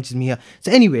if he punches me here.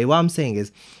 So anyway, what I'm saying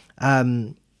is,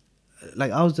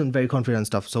 like I wasn't very confident and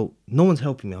stuff, so no one's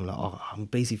helping me. I'm like, I'm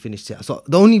basically finished here. So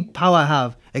the only power I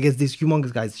have against this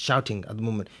humongous guy is shouting at the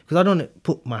moment, because I don't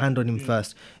put my hand on him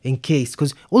first in case,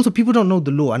 because also people don't know the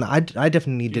law, and I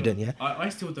definitely didn't. Yeah, I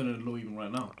still don't know the law even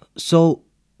right now. So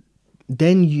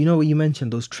then what you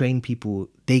mentioned, those train people,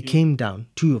 they came down,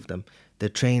 2 of them, the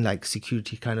train like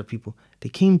security kind of people, they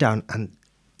came down, and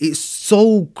it's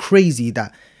so crazy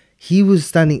that he was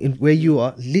standing in where you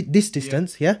are, this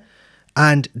distance,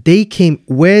 and they came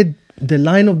where the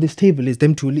line of this table is.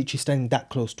 Them two are literally standing that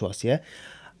close to us, and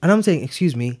I'm saying,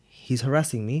 excuse me, he's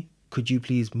harassing me. Could you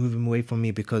please move him away from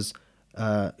me, because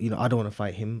I don't want to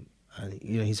fight him. And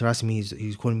he's harassing me.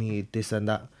 He's calling me this and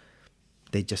that.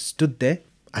 They just stood there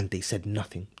and they said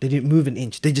nothing. They didn't move an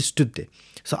inch. They just stood there.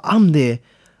 So I'm there,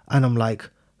 and I'm like,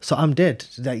 so I'm dead.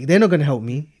 Like, they're not going to help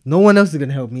me. No one else is going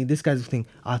to help me. This guy's thing.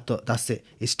 I thought, that's it.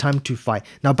 It's time to fight.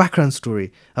 Now, background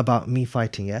story about me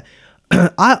fighting.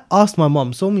 I asked my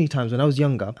mom so many times when I was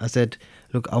younger. I said,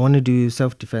 look, I want to do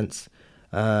self-defense.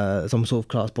 some sort of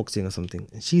class, boxing or something.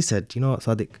 And she said, you know what,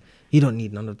 Sadik, you don't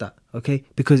need none of that, okay?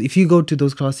 Because if you go to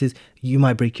those classes, you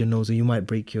might break your nose or you might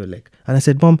break your leg. And I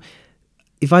said, Mom,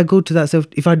 if I don't go to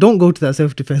that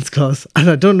self-defense class and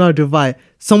I don't know how to fight,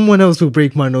 someone else will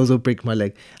break my nose or break my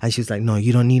leg. And she's like, no,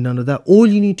 you don't need none of that. All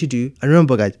you need to do, and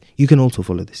remember guys, you can also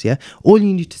follow this, yeah? All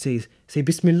you need to say is, say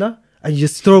Bismillah, and you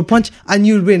just throw a punch and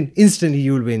you'll win. Instantly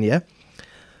you'll win, yeah?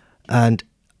 And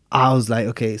I was like,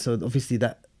 okay, so obviously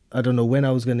that, I don't know when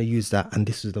I was going to use that, and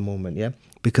this was the moment, yeah?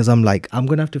 Because I'm like, I'm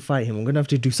going to have to fight him. I'm going to have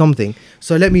to do something.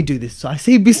 So let me do this. So I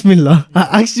say Bismillah.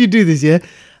 I actually do this, yeah?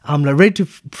 I'm like ready to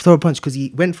throw a punch because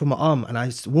he went for my arm and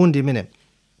I warned him in it.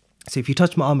 So if you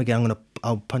touch my arm again,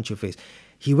 I'll punch your face.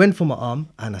 He went for my arm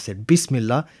and I said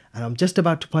Bismillah, and I'm just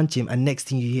about to punch him, and next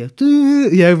thing you hear,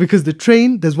 yeah, because the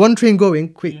train, there's one train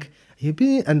going quick,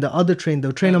 and the other train,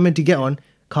 the train I'm meant to get on,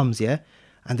 comes, yeah?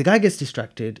 And the guy gets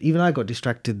distracted. Even I got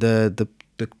distracted. The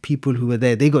people who were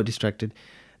there, they got distracted.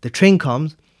 The train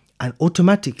comes and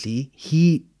automatically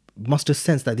he must have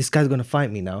sensed that this guy's going to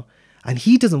fight me now. And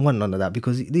he doesn't want none of that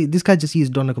because this guy just sees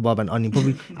doner kebab and onion.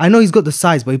 Probably, I know he's got the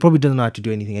size, but he probably doesn't know how to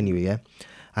do anything anyway, yeah?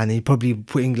 And he probably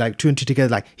putting like two and two together,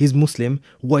 like, he's Muslim.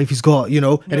 What if he's got, you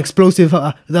know, an explosive?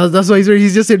 That's why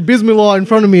he's just said Bismillah in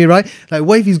front of me, right? Like,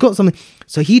 what if he's got something?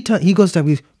 So he goes to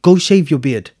me, go shave your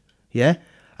beard, yeah?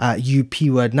 You P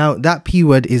word. Now, that P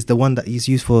word is the one that is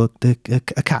used for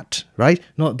a cat, right?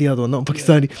 Not the other one, not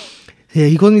Pakistani. Yeah,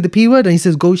 he calls me the P word and he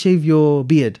says, go shave your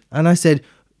beard. And I said,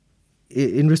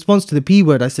 in response to the P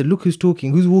word, I said, look who's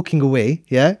talking, who's walking away,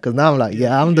 yeah? Because now I'm like,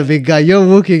 yeah, I'm the big guy, you're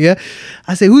walking, yeah?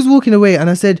 I said, who's walking away? And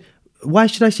I said, why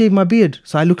should I shave my beard?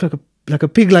 So I look like a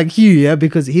pig like you, yeah?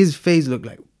 Because his face looked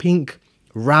like pink,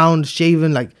 round,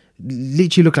 shaven, like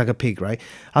literally looked like a pig, right?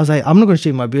 I was like, I'm not going to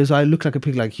shave my beard, so I look like a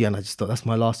pig like you. And I just thought, that's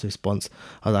my last response.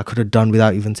 I could have done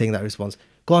without even saying that response.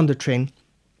 Go on the train.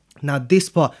 Now this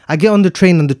part, I get on the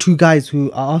train and the two guys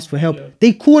who I asked for help,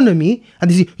 they corner me and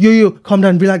they say, yo, calm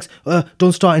down, relax,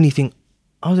 don't start anything.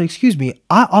 I was like, excuse me,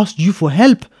 I asked you for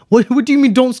help. What do you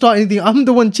mean don't start anything? I'm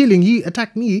the one chilling, you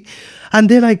attacked me. And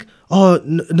they're like, oh,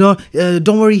 no,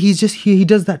 don't worry, he's just here, he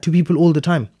does that to people all the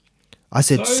time. I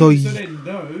said, so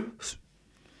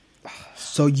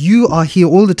you are here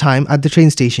all the time at the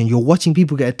train station, you're watching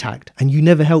people get attacked and you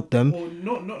never help them. Or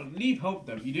not help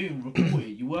them, you didn't report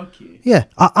it, you work here. Yeah,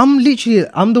 I'm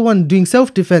the one doing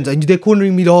self-defense and they're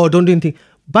cornering me, oh, don't do anything.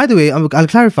 By the way, I'll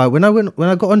clarify, when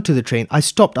I got onto the train, I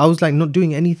stopped. I was like not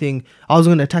doing anything. I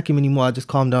wasn't going to attack him anymore. I just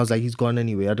calmed down. I was like, he's gone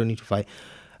anyway, I don't need to fight.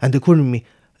 And they're cornering me.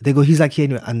 They go, he's like here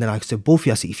anyway. And then I said, both of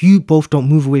you, I said, if you both don't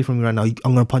move away from me right now,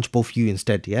 I'm going to punch both of you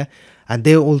instead, yeah? And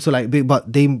they're also like,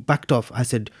 but they backed off. I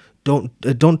said, don't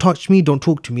touch me, don't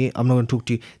talk to me, I'm not going to talk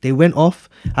to you. They went off.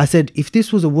 I said, if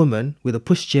this was a woman with a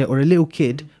pushchair or a little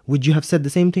kid, would you have said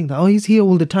the same thing? That, oh, he's here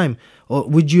all the time. Or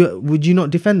would you not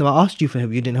defend them? I asked you for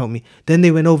help, you didn't help me. Then they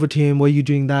went over to him, why are you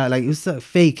doing that? Like, it was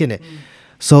fake, innit?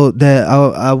 So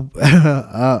I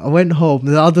went home.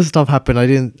 The other stuff happened,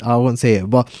 I won't say it,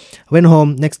 but I went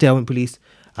home. Next day I went police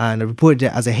and I reported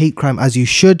it as a hate crime, as you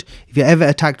should. If you're ever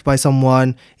attacked by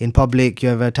someone in public,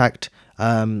 you're ever attacked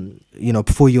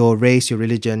for your race, your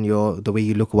religion, the way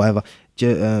you look or whatever,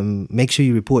 make sure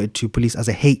you report it to police as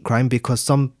a hate crime, because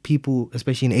some people,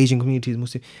 especially in Asian communities,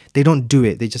 Muslim, they don't do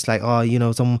it. They just like,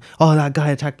 that guy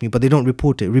attacked me, but they don't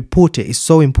report it. Report it is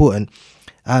so important.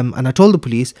 And I told the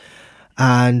police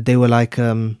and they were like,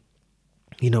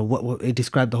 what it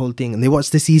described the whole thing, and they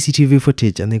watched the CCTV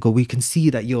footage and they go, we can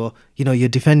see that you're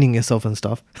defending yourself and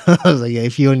stuff. I was like, yeah,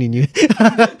 if you only knew.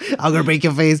 I'm gonna break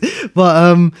your face.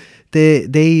 But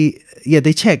they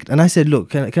checked and I said, look,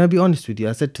 can I be honest with you?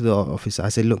 I said to the officer, I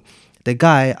said, look, the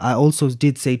guy, I also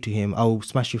did say to him, I'll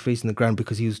smash your face in the ground,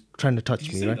 because he was trying to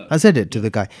touch me, right? I said it to the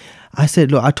guy. I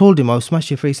said, look, I told him I'll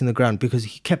smash your face in the ground because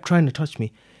he kept trying to touch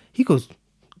me. He goes,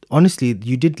 honestly,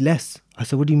 you did less. I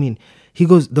said, what do you mean? He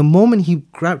goes, the moment he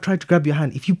tried to grab your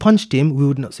hand, if you punched him, we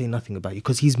would not say nothing about you,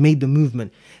 because he's made the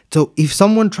movement. So if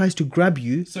someone tries to grab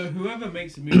you... So whoever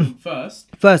makes the movement first...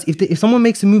 if someone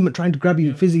makes a movement trying to grab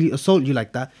you, physically assault you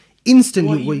like that,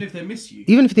 instantly... Even if they miss you.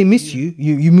 Even if they miss you,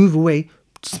 you move away,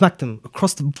 smack them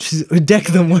across the... deck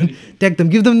them,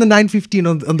 give them the 915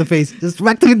 on the face, just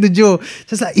whack them in the jaw.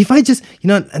 Just like, if I just...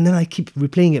 and then I keep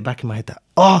replaying it back in my head that,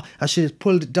 I should have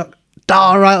pulled it down...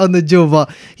 right on the jaw. But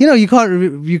you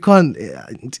can't,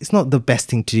 it's not the best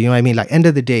thing to do, you know what I mean? Like, end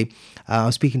of the day, I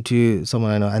was speaking to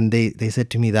someone I know and they said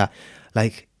to me that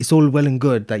Like, it's all well and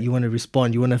good that you want to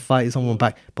respond, you want to fight someone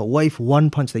back, but what if one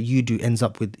punch that you do ends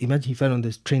up with, imagine he fell on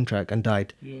this train track and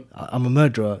died. I'm a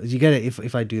murderer. You get it?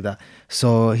 If I do that.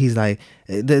 So he's like,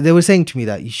 they were saying to me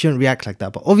that you shouldn't react like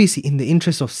that, but obviously in the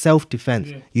interest of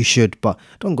self-defense, you should, but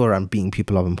don't go around beating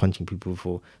people up and punching people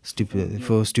for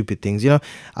stupid things, you know.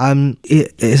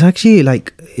 It's actually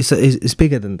like, it's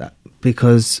bigger than that,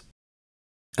 because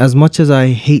as much as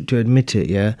I hate to admit it,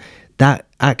 yeah, that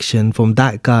action from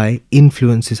that guy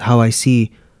influences how I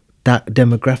see that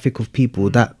demographic of people,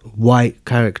 that white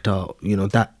character, you know,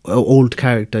 that old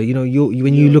character. You know,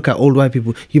 when you look at old white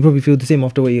people, you probably feel the same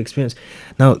after what you experience.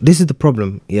 Now, this is the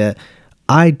problem, yeah.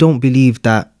 I don't believe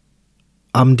that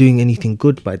I'm doing anything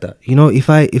good by that. You know, if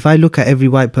I look at every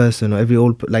white person or every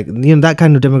old, like, you know, that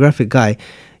kind of demographic guy,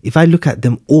 if I look at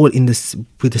them all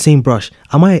with the same brush,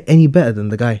 am I any better than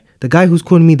the guy? The guy who's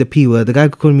calling me the P word, the guy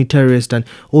who's calling me terrorist and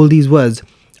all these words,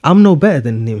 I'm no better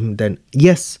than him then.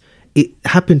 Yes, it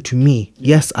happened to me.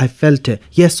 Yes, I felt it.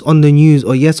 Yes, on the news,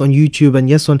 or yes, on YouTube, and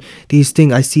yes, on these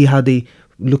things, I see how they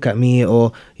look at me,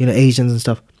 or, you know, Asians and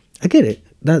stuff. I get it.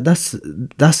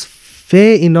 That's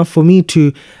fair enough for me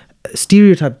to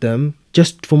stereotype them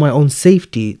just for my own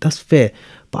safety. That's fair.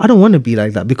 But I don't want to be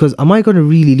like that, because am I going to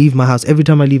really leave my house? Every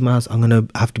time I leave my house, I'm going to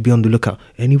have to be on the lookout.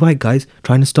 Any white guys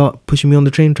trying to start pushing me on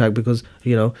the train track because,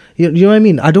 you know what I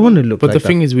mean? I don't want to look like that. But the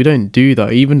thing is, we don't do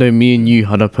that. Even though me and you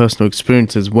had our personal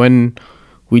experiences, when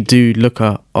we do look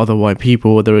at other white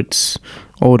people, whether it's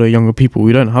older, younger people,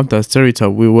 we don't have that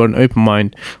stereotype. We were an open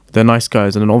mind. They're nice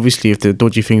guys. And then obviously if the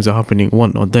dodgy things are happening,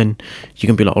 whatnot, then you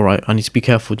can be like, all right, I need to be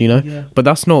careful, you know? Yeah. But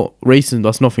that's not racism.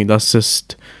 That's nothing. That's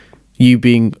just you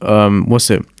being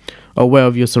aware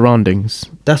of your surroundings.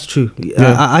 That's true.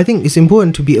 I think it's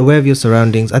important to be aware of your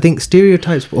surroundings. I think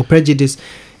stereotypes or prejudice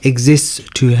exists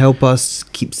to help us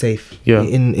keep safe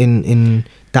in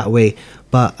that way,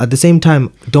 but at the same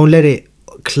time, don't let it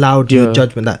cloud your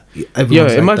judgment that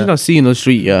everyone's imagine I see you in the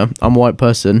street, I'm a white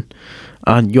person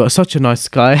and you're such a nice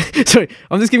guy. Sorry,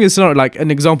 I'm just giving you a scenario, like an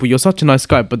example. You're such a nice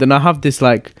guy, but then I have this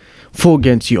like thought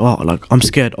against you. Oh, like I'm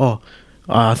scared. Oh,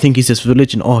 I think he's this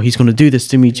religion. Oh, he's gonna do this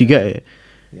to me. Do you get it?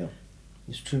 Yeah,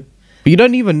 it's true. But you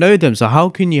don't even know them, so how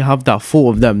can you have that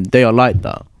thought of them? They are like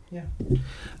that. Yeah.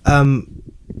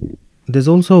 There's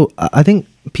also, I think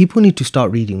people need to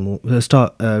start reading more.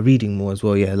 Reading more as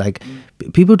well. Yeah, like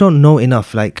people don't know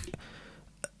enough. Like,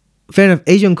 fair enough,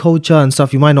 Asian culture and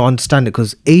stuff, you might not understand it,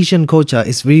 because Asian culture,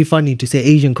 it's really funny to say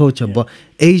Asian culture, but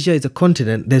Asia is a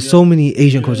continent. There's so many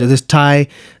Asian cultures. There's Thai,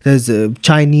 there's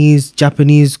Chinese,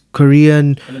 Japanese,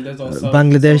 Korean,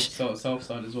 Bangladesh, South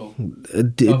side as well.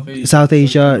 South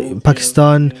Asia,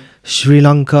 Pakistan, Sri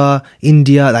Lanka,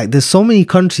 India. Like, there's so many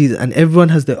countries, and everyone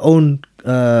has their own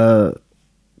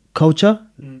culture.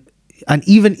 And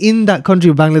even in that country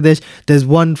of Bangladesh, there's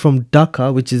one from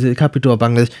Dhaka, which is the capital of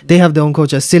Bangladesh. They have their own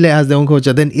culture. Sylhet has their own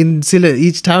culture. Then in Sylhet,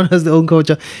 each town has their own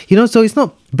culture. You know, so it's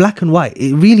not black and white.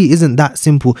 It really isn't that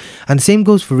simple. And the same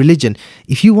goes for religion.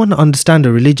 If you want to understand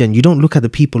a religion, you don't look at the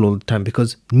people all the time,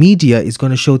 because media is going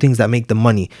to show things that make them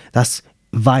money. That's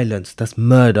violence, that's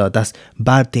murder, that's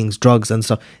bad things, drugs and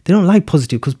stuff. They don't like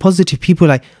positive, because positive people are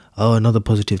like, oh, another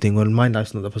positive thing. Well, my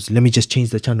life's not that positive. Let me just change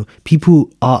the channel.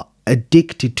 People are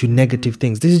addicted to negative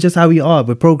things. This is just how we are.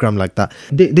 We're programmed like that.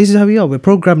 This is how we are. We're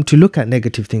programmed to look at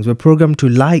negative things. We're programmed to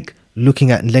like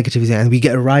looking at negative things, and we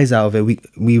get a rise out of it.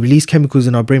 We release chemicals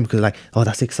in our brain because, like, oh,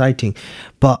 that's exciting.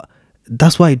 But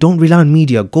that's why don't rely on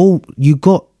media. You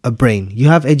got a brain. You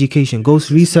have education. Go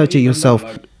research it yourself.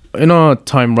 In our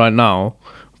time right now,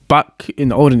 back in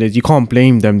the olden days, you can't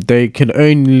blame them. They can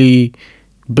only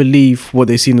believe what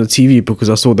they see on the TV, because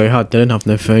that's all they had. They don't have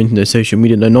no phone, no social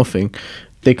media, no nothing.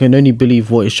 They can only believe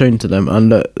what is shown to them,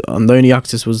 and the only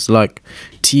access was like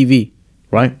TV,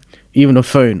 right? Even a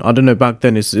phone. I don't know, back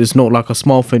then it's not like a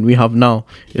smartphone we have now.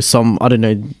 It's some, I don't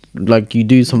know, like you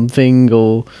do something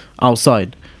or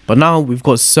outside. But now we've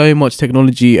got so much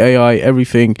technology, AI,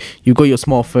 everything. You've got your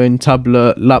smartphone,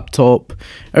 tablet, laptop,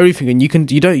 everything, and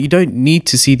you don't need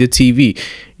to see the TV.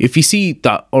 If you see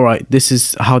that, all right, this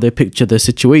is how they picture the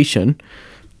situation,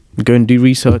 go and do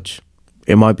research.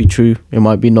 It might be true, it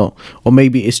might be not, or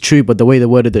maybe it's true, but the way they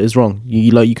worded it is wrong.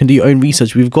 You can do your own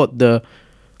research. We've got the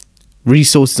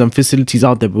resources and facilities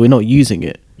out there, but we're not using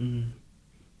it.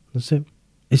 That's it.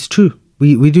 It's true.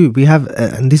 We do. We have,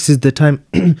 and this is the time.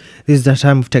 This is the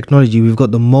time of technology. We've got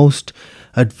the most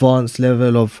advanced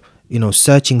level of you know,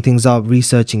 searching things up,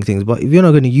 researching things. But if you're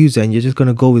not going to use it and you're just going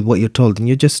to go with what you're told, then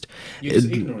you're just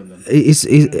ignorant then. It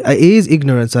is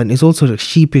ignorance, and it's also a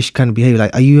sheepish kind of behavior.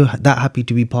 Like, are you that happy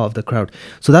to be part of the crowd?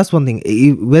 So that's one thing.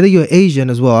 Whether you're Asian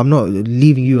as well, I'm not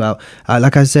leaving you out.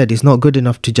 Like I said, it's not good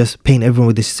enough to just paint everyone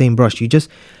with the same brush. You just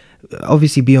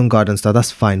obviously be on guard and stuff,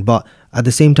 that's fine, but at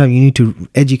the same time you need to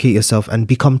educate yourself and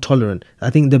become tolerant.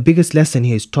 I think the biggest lesson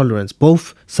here is tolerance.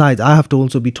 Both sides, I have to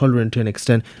also be tolerant to an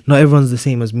extent. Not everyone's the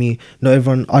same as me, not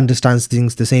everyone understands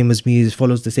things the same as me,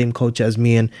 follows the same culture as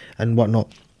me and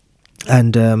whatnot,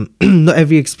 and not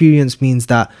every experience means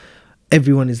that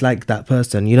everyone is like that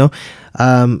person, you know.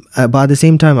 But at the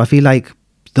same time, I feel like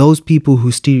those people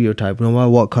who stereotype, no matter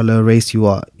what color, race you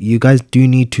are, you guys do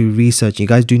need to research, you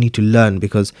guys do need to learn,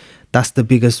 because that's the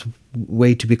biggest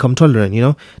way to become tolerant, you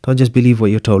know. Don't just believe what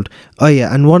you're told. Oh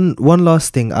yeah, and one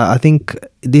last thing, I think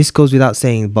this goes without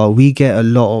saying, but we get a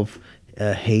lot of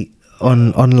hate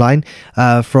online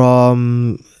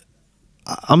from,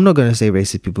 I'm not going to say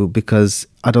racist people, because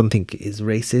I don't think it's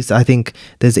racist. I think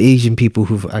there's Asian people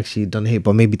who've actually done hate,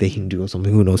 but maybe they're Hindu or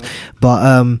something, who knows.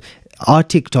 But our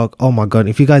TikTok, oh my god,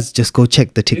 if you guys just go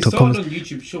check the TikTok comments. It's on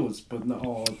YouTube Shorts, but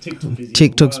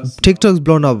TikTok is TikTok's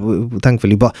blown up,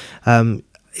 thankfully. But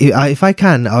if I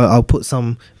can, I'll put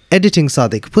some editing,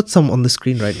 Sadik, put some on the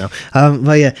screen right now.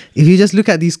 But yeah, if you just look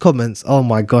at these comments, oh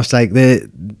my gosh, like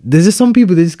there's just some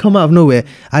people that just come out of nowhere,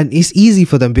 and it's easy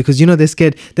for them because, you know, they're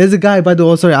scared. There's a guy, by the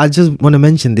way, sorry, I just want to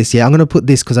mention this. Yeah, I'm gonna put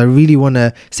this because I really want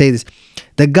to say this.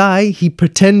 The guy, he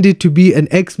pretended to be an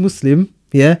ex-Muslim,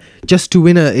 yeah, just to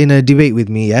win in a debate with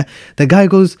me. Yeah, the guy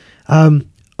goes,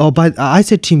 but I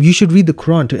said to him, you should read the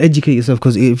Quran to educate yourself,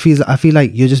 because I feel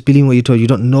like you're just believing what you're told. You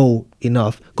don't know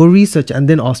enough. Go research and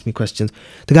then ask me questions.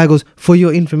 The guy goes, for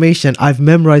your information, I've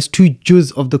memorized 2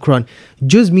 juz of the Quran.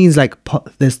 Juz means like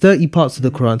there's 30 parts of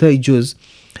the Quran, 30 juz,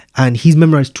 and he's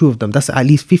memorized 2 of them. That's at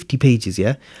least 50 pages.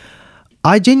 Yeah,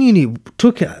 I genuinely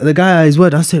took the guy at his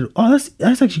word. I said, oh,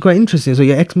 that's actually quite interesting. So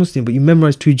you're ex-Muslim, but you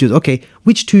memorized 2 juz. Okay,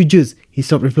 which 2 juz? He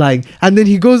stopped replying, and then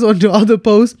he goes on to other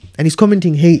posts and he's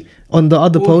commenting hate on the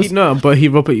other posts.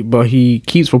 But he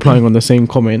keeps replying on the same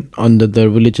comment under the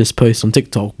religious post on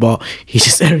TikTok. But he's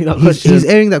just airing that question. He's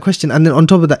airing that question, and then on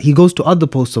top of that, he goes to other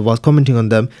posts of us commenting on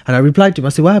them. And I replied to him. I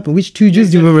said, "What happened? Which 2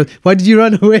 juz do you remember? Why did you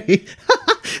run away?"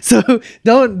 So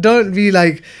don't be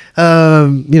like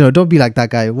don't be like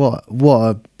that guy. What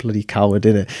a bloody coward,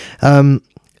 isn't it?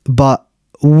 But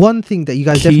one thing that you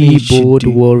guys definitely should do. Keyboard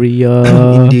warrior.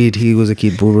 Indeed, he was a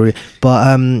keyboard warrior.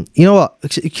 But you know what?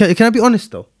 Can I be honest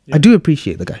though? Yeah. I do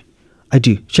appreciate the guy. I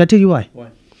do. Should I tell you why? Why?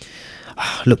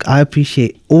 Look, I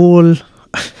appreciate all.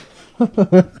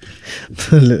 let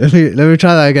me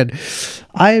try that again.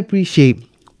 I appreciate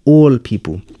all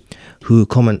people who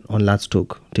comment on Lads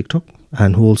Talk TikTok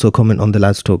and who also comment on the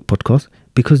Lads Talk podcast,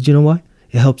 because do you know why?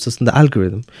 It helps us in the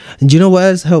algorithm. And do you know what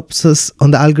else helps us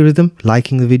on the algorithm?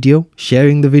 Liking the video,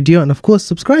 sharing the video, and of course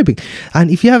subscribing. And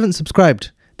if you haven't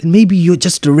subscribed, then maybe you're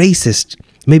just a racist.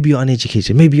 Maybe you're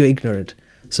uneducated. Maybe you're ignorant.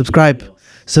 Subscribe.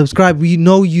 We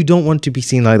know you don't want to be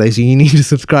seen like that, so you need to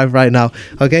subscribe right now.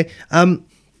 Okay?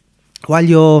 While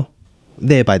you're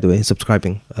there, by the way,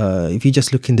 subscribing, if you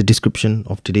just look in the description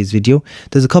of today's video,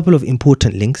 there's a couple of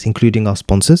important links, including our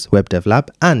sponsors, WebDevLab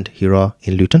and Hiraa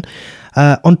Luton.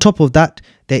 On top of that,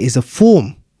 there is a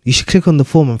form. You should click on the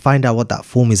form and find out what that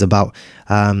form is about.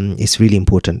 It's really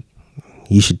important.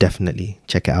 You should definitely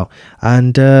check it out.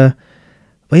 And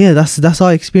but yeah, that's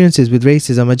our experiences with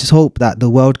racism. I just hope that the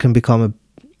world can become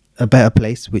a better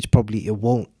place, which probably it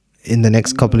won't in the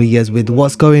next couple of years with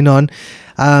what's going on.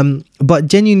 But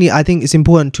genuinely, I think it's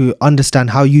important to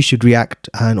understand how you should react,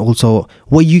 and also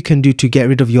what you can do to get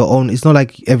rid of your own. It's not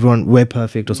like we're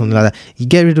perfect or something like that. You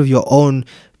get rid of your own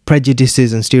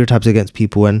prejudices and stereotypes against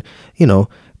people. And you know,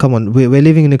 come on, we're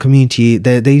living in a community.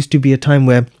 There used to be a time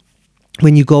where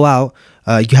when you go out,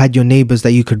 you had your neighbors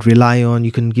that you could rely on.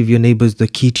 You can give your neighbors the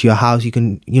key to your house. You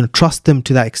can, trust them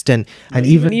to that extent. And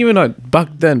even like back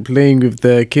then, playing with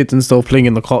the kids and stuff, playing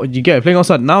in the car, you get it, playing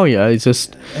outside now. Yeah, it's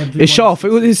just it's shut off.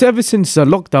 It's ever since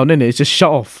lockdown, innit? It's just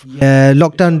shut off. Yeah,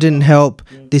 lockdown didn't help.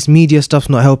 This media stuff's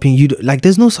not helping you. Like,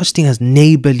 there's no such thing as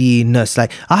neighborliness.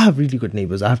 Like, I have really good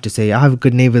neighbors. I have to say, I have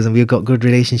good neighbors, and we've got good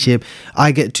relationship.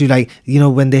 I get to, like,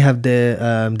 when they have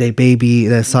their baby,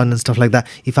 their son and stuff like that.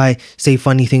 If I say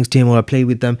funny things to him or I play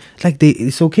with them, like,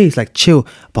 it's okay. It's like chill.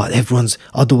 But everyone's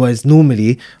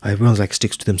like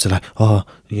sticks to them. So like, are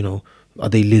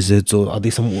they lizards, or are they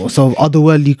some sort of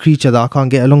otherworldly creature that I can't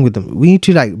get along with them? We need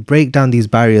to like break down these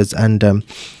barriers, and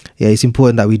it's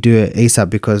important that we do it ASAP,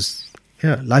 because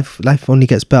life only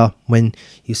gets better when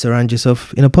you surround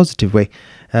yourself in a positive way,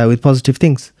 with positive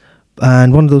things.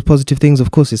 And one of those positive things,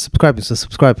 of course, is subscribing. So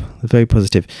subscribe. It's very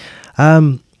positive.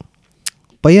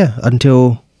 But yeah,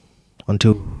 until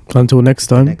next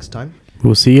time.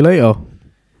 We'll see you later.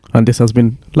 And this has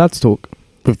been Lads Talk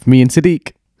with me and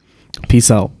Sadik.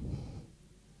 Peace out.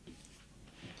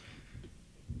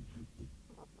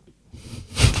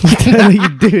 What the hell are you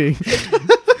doing?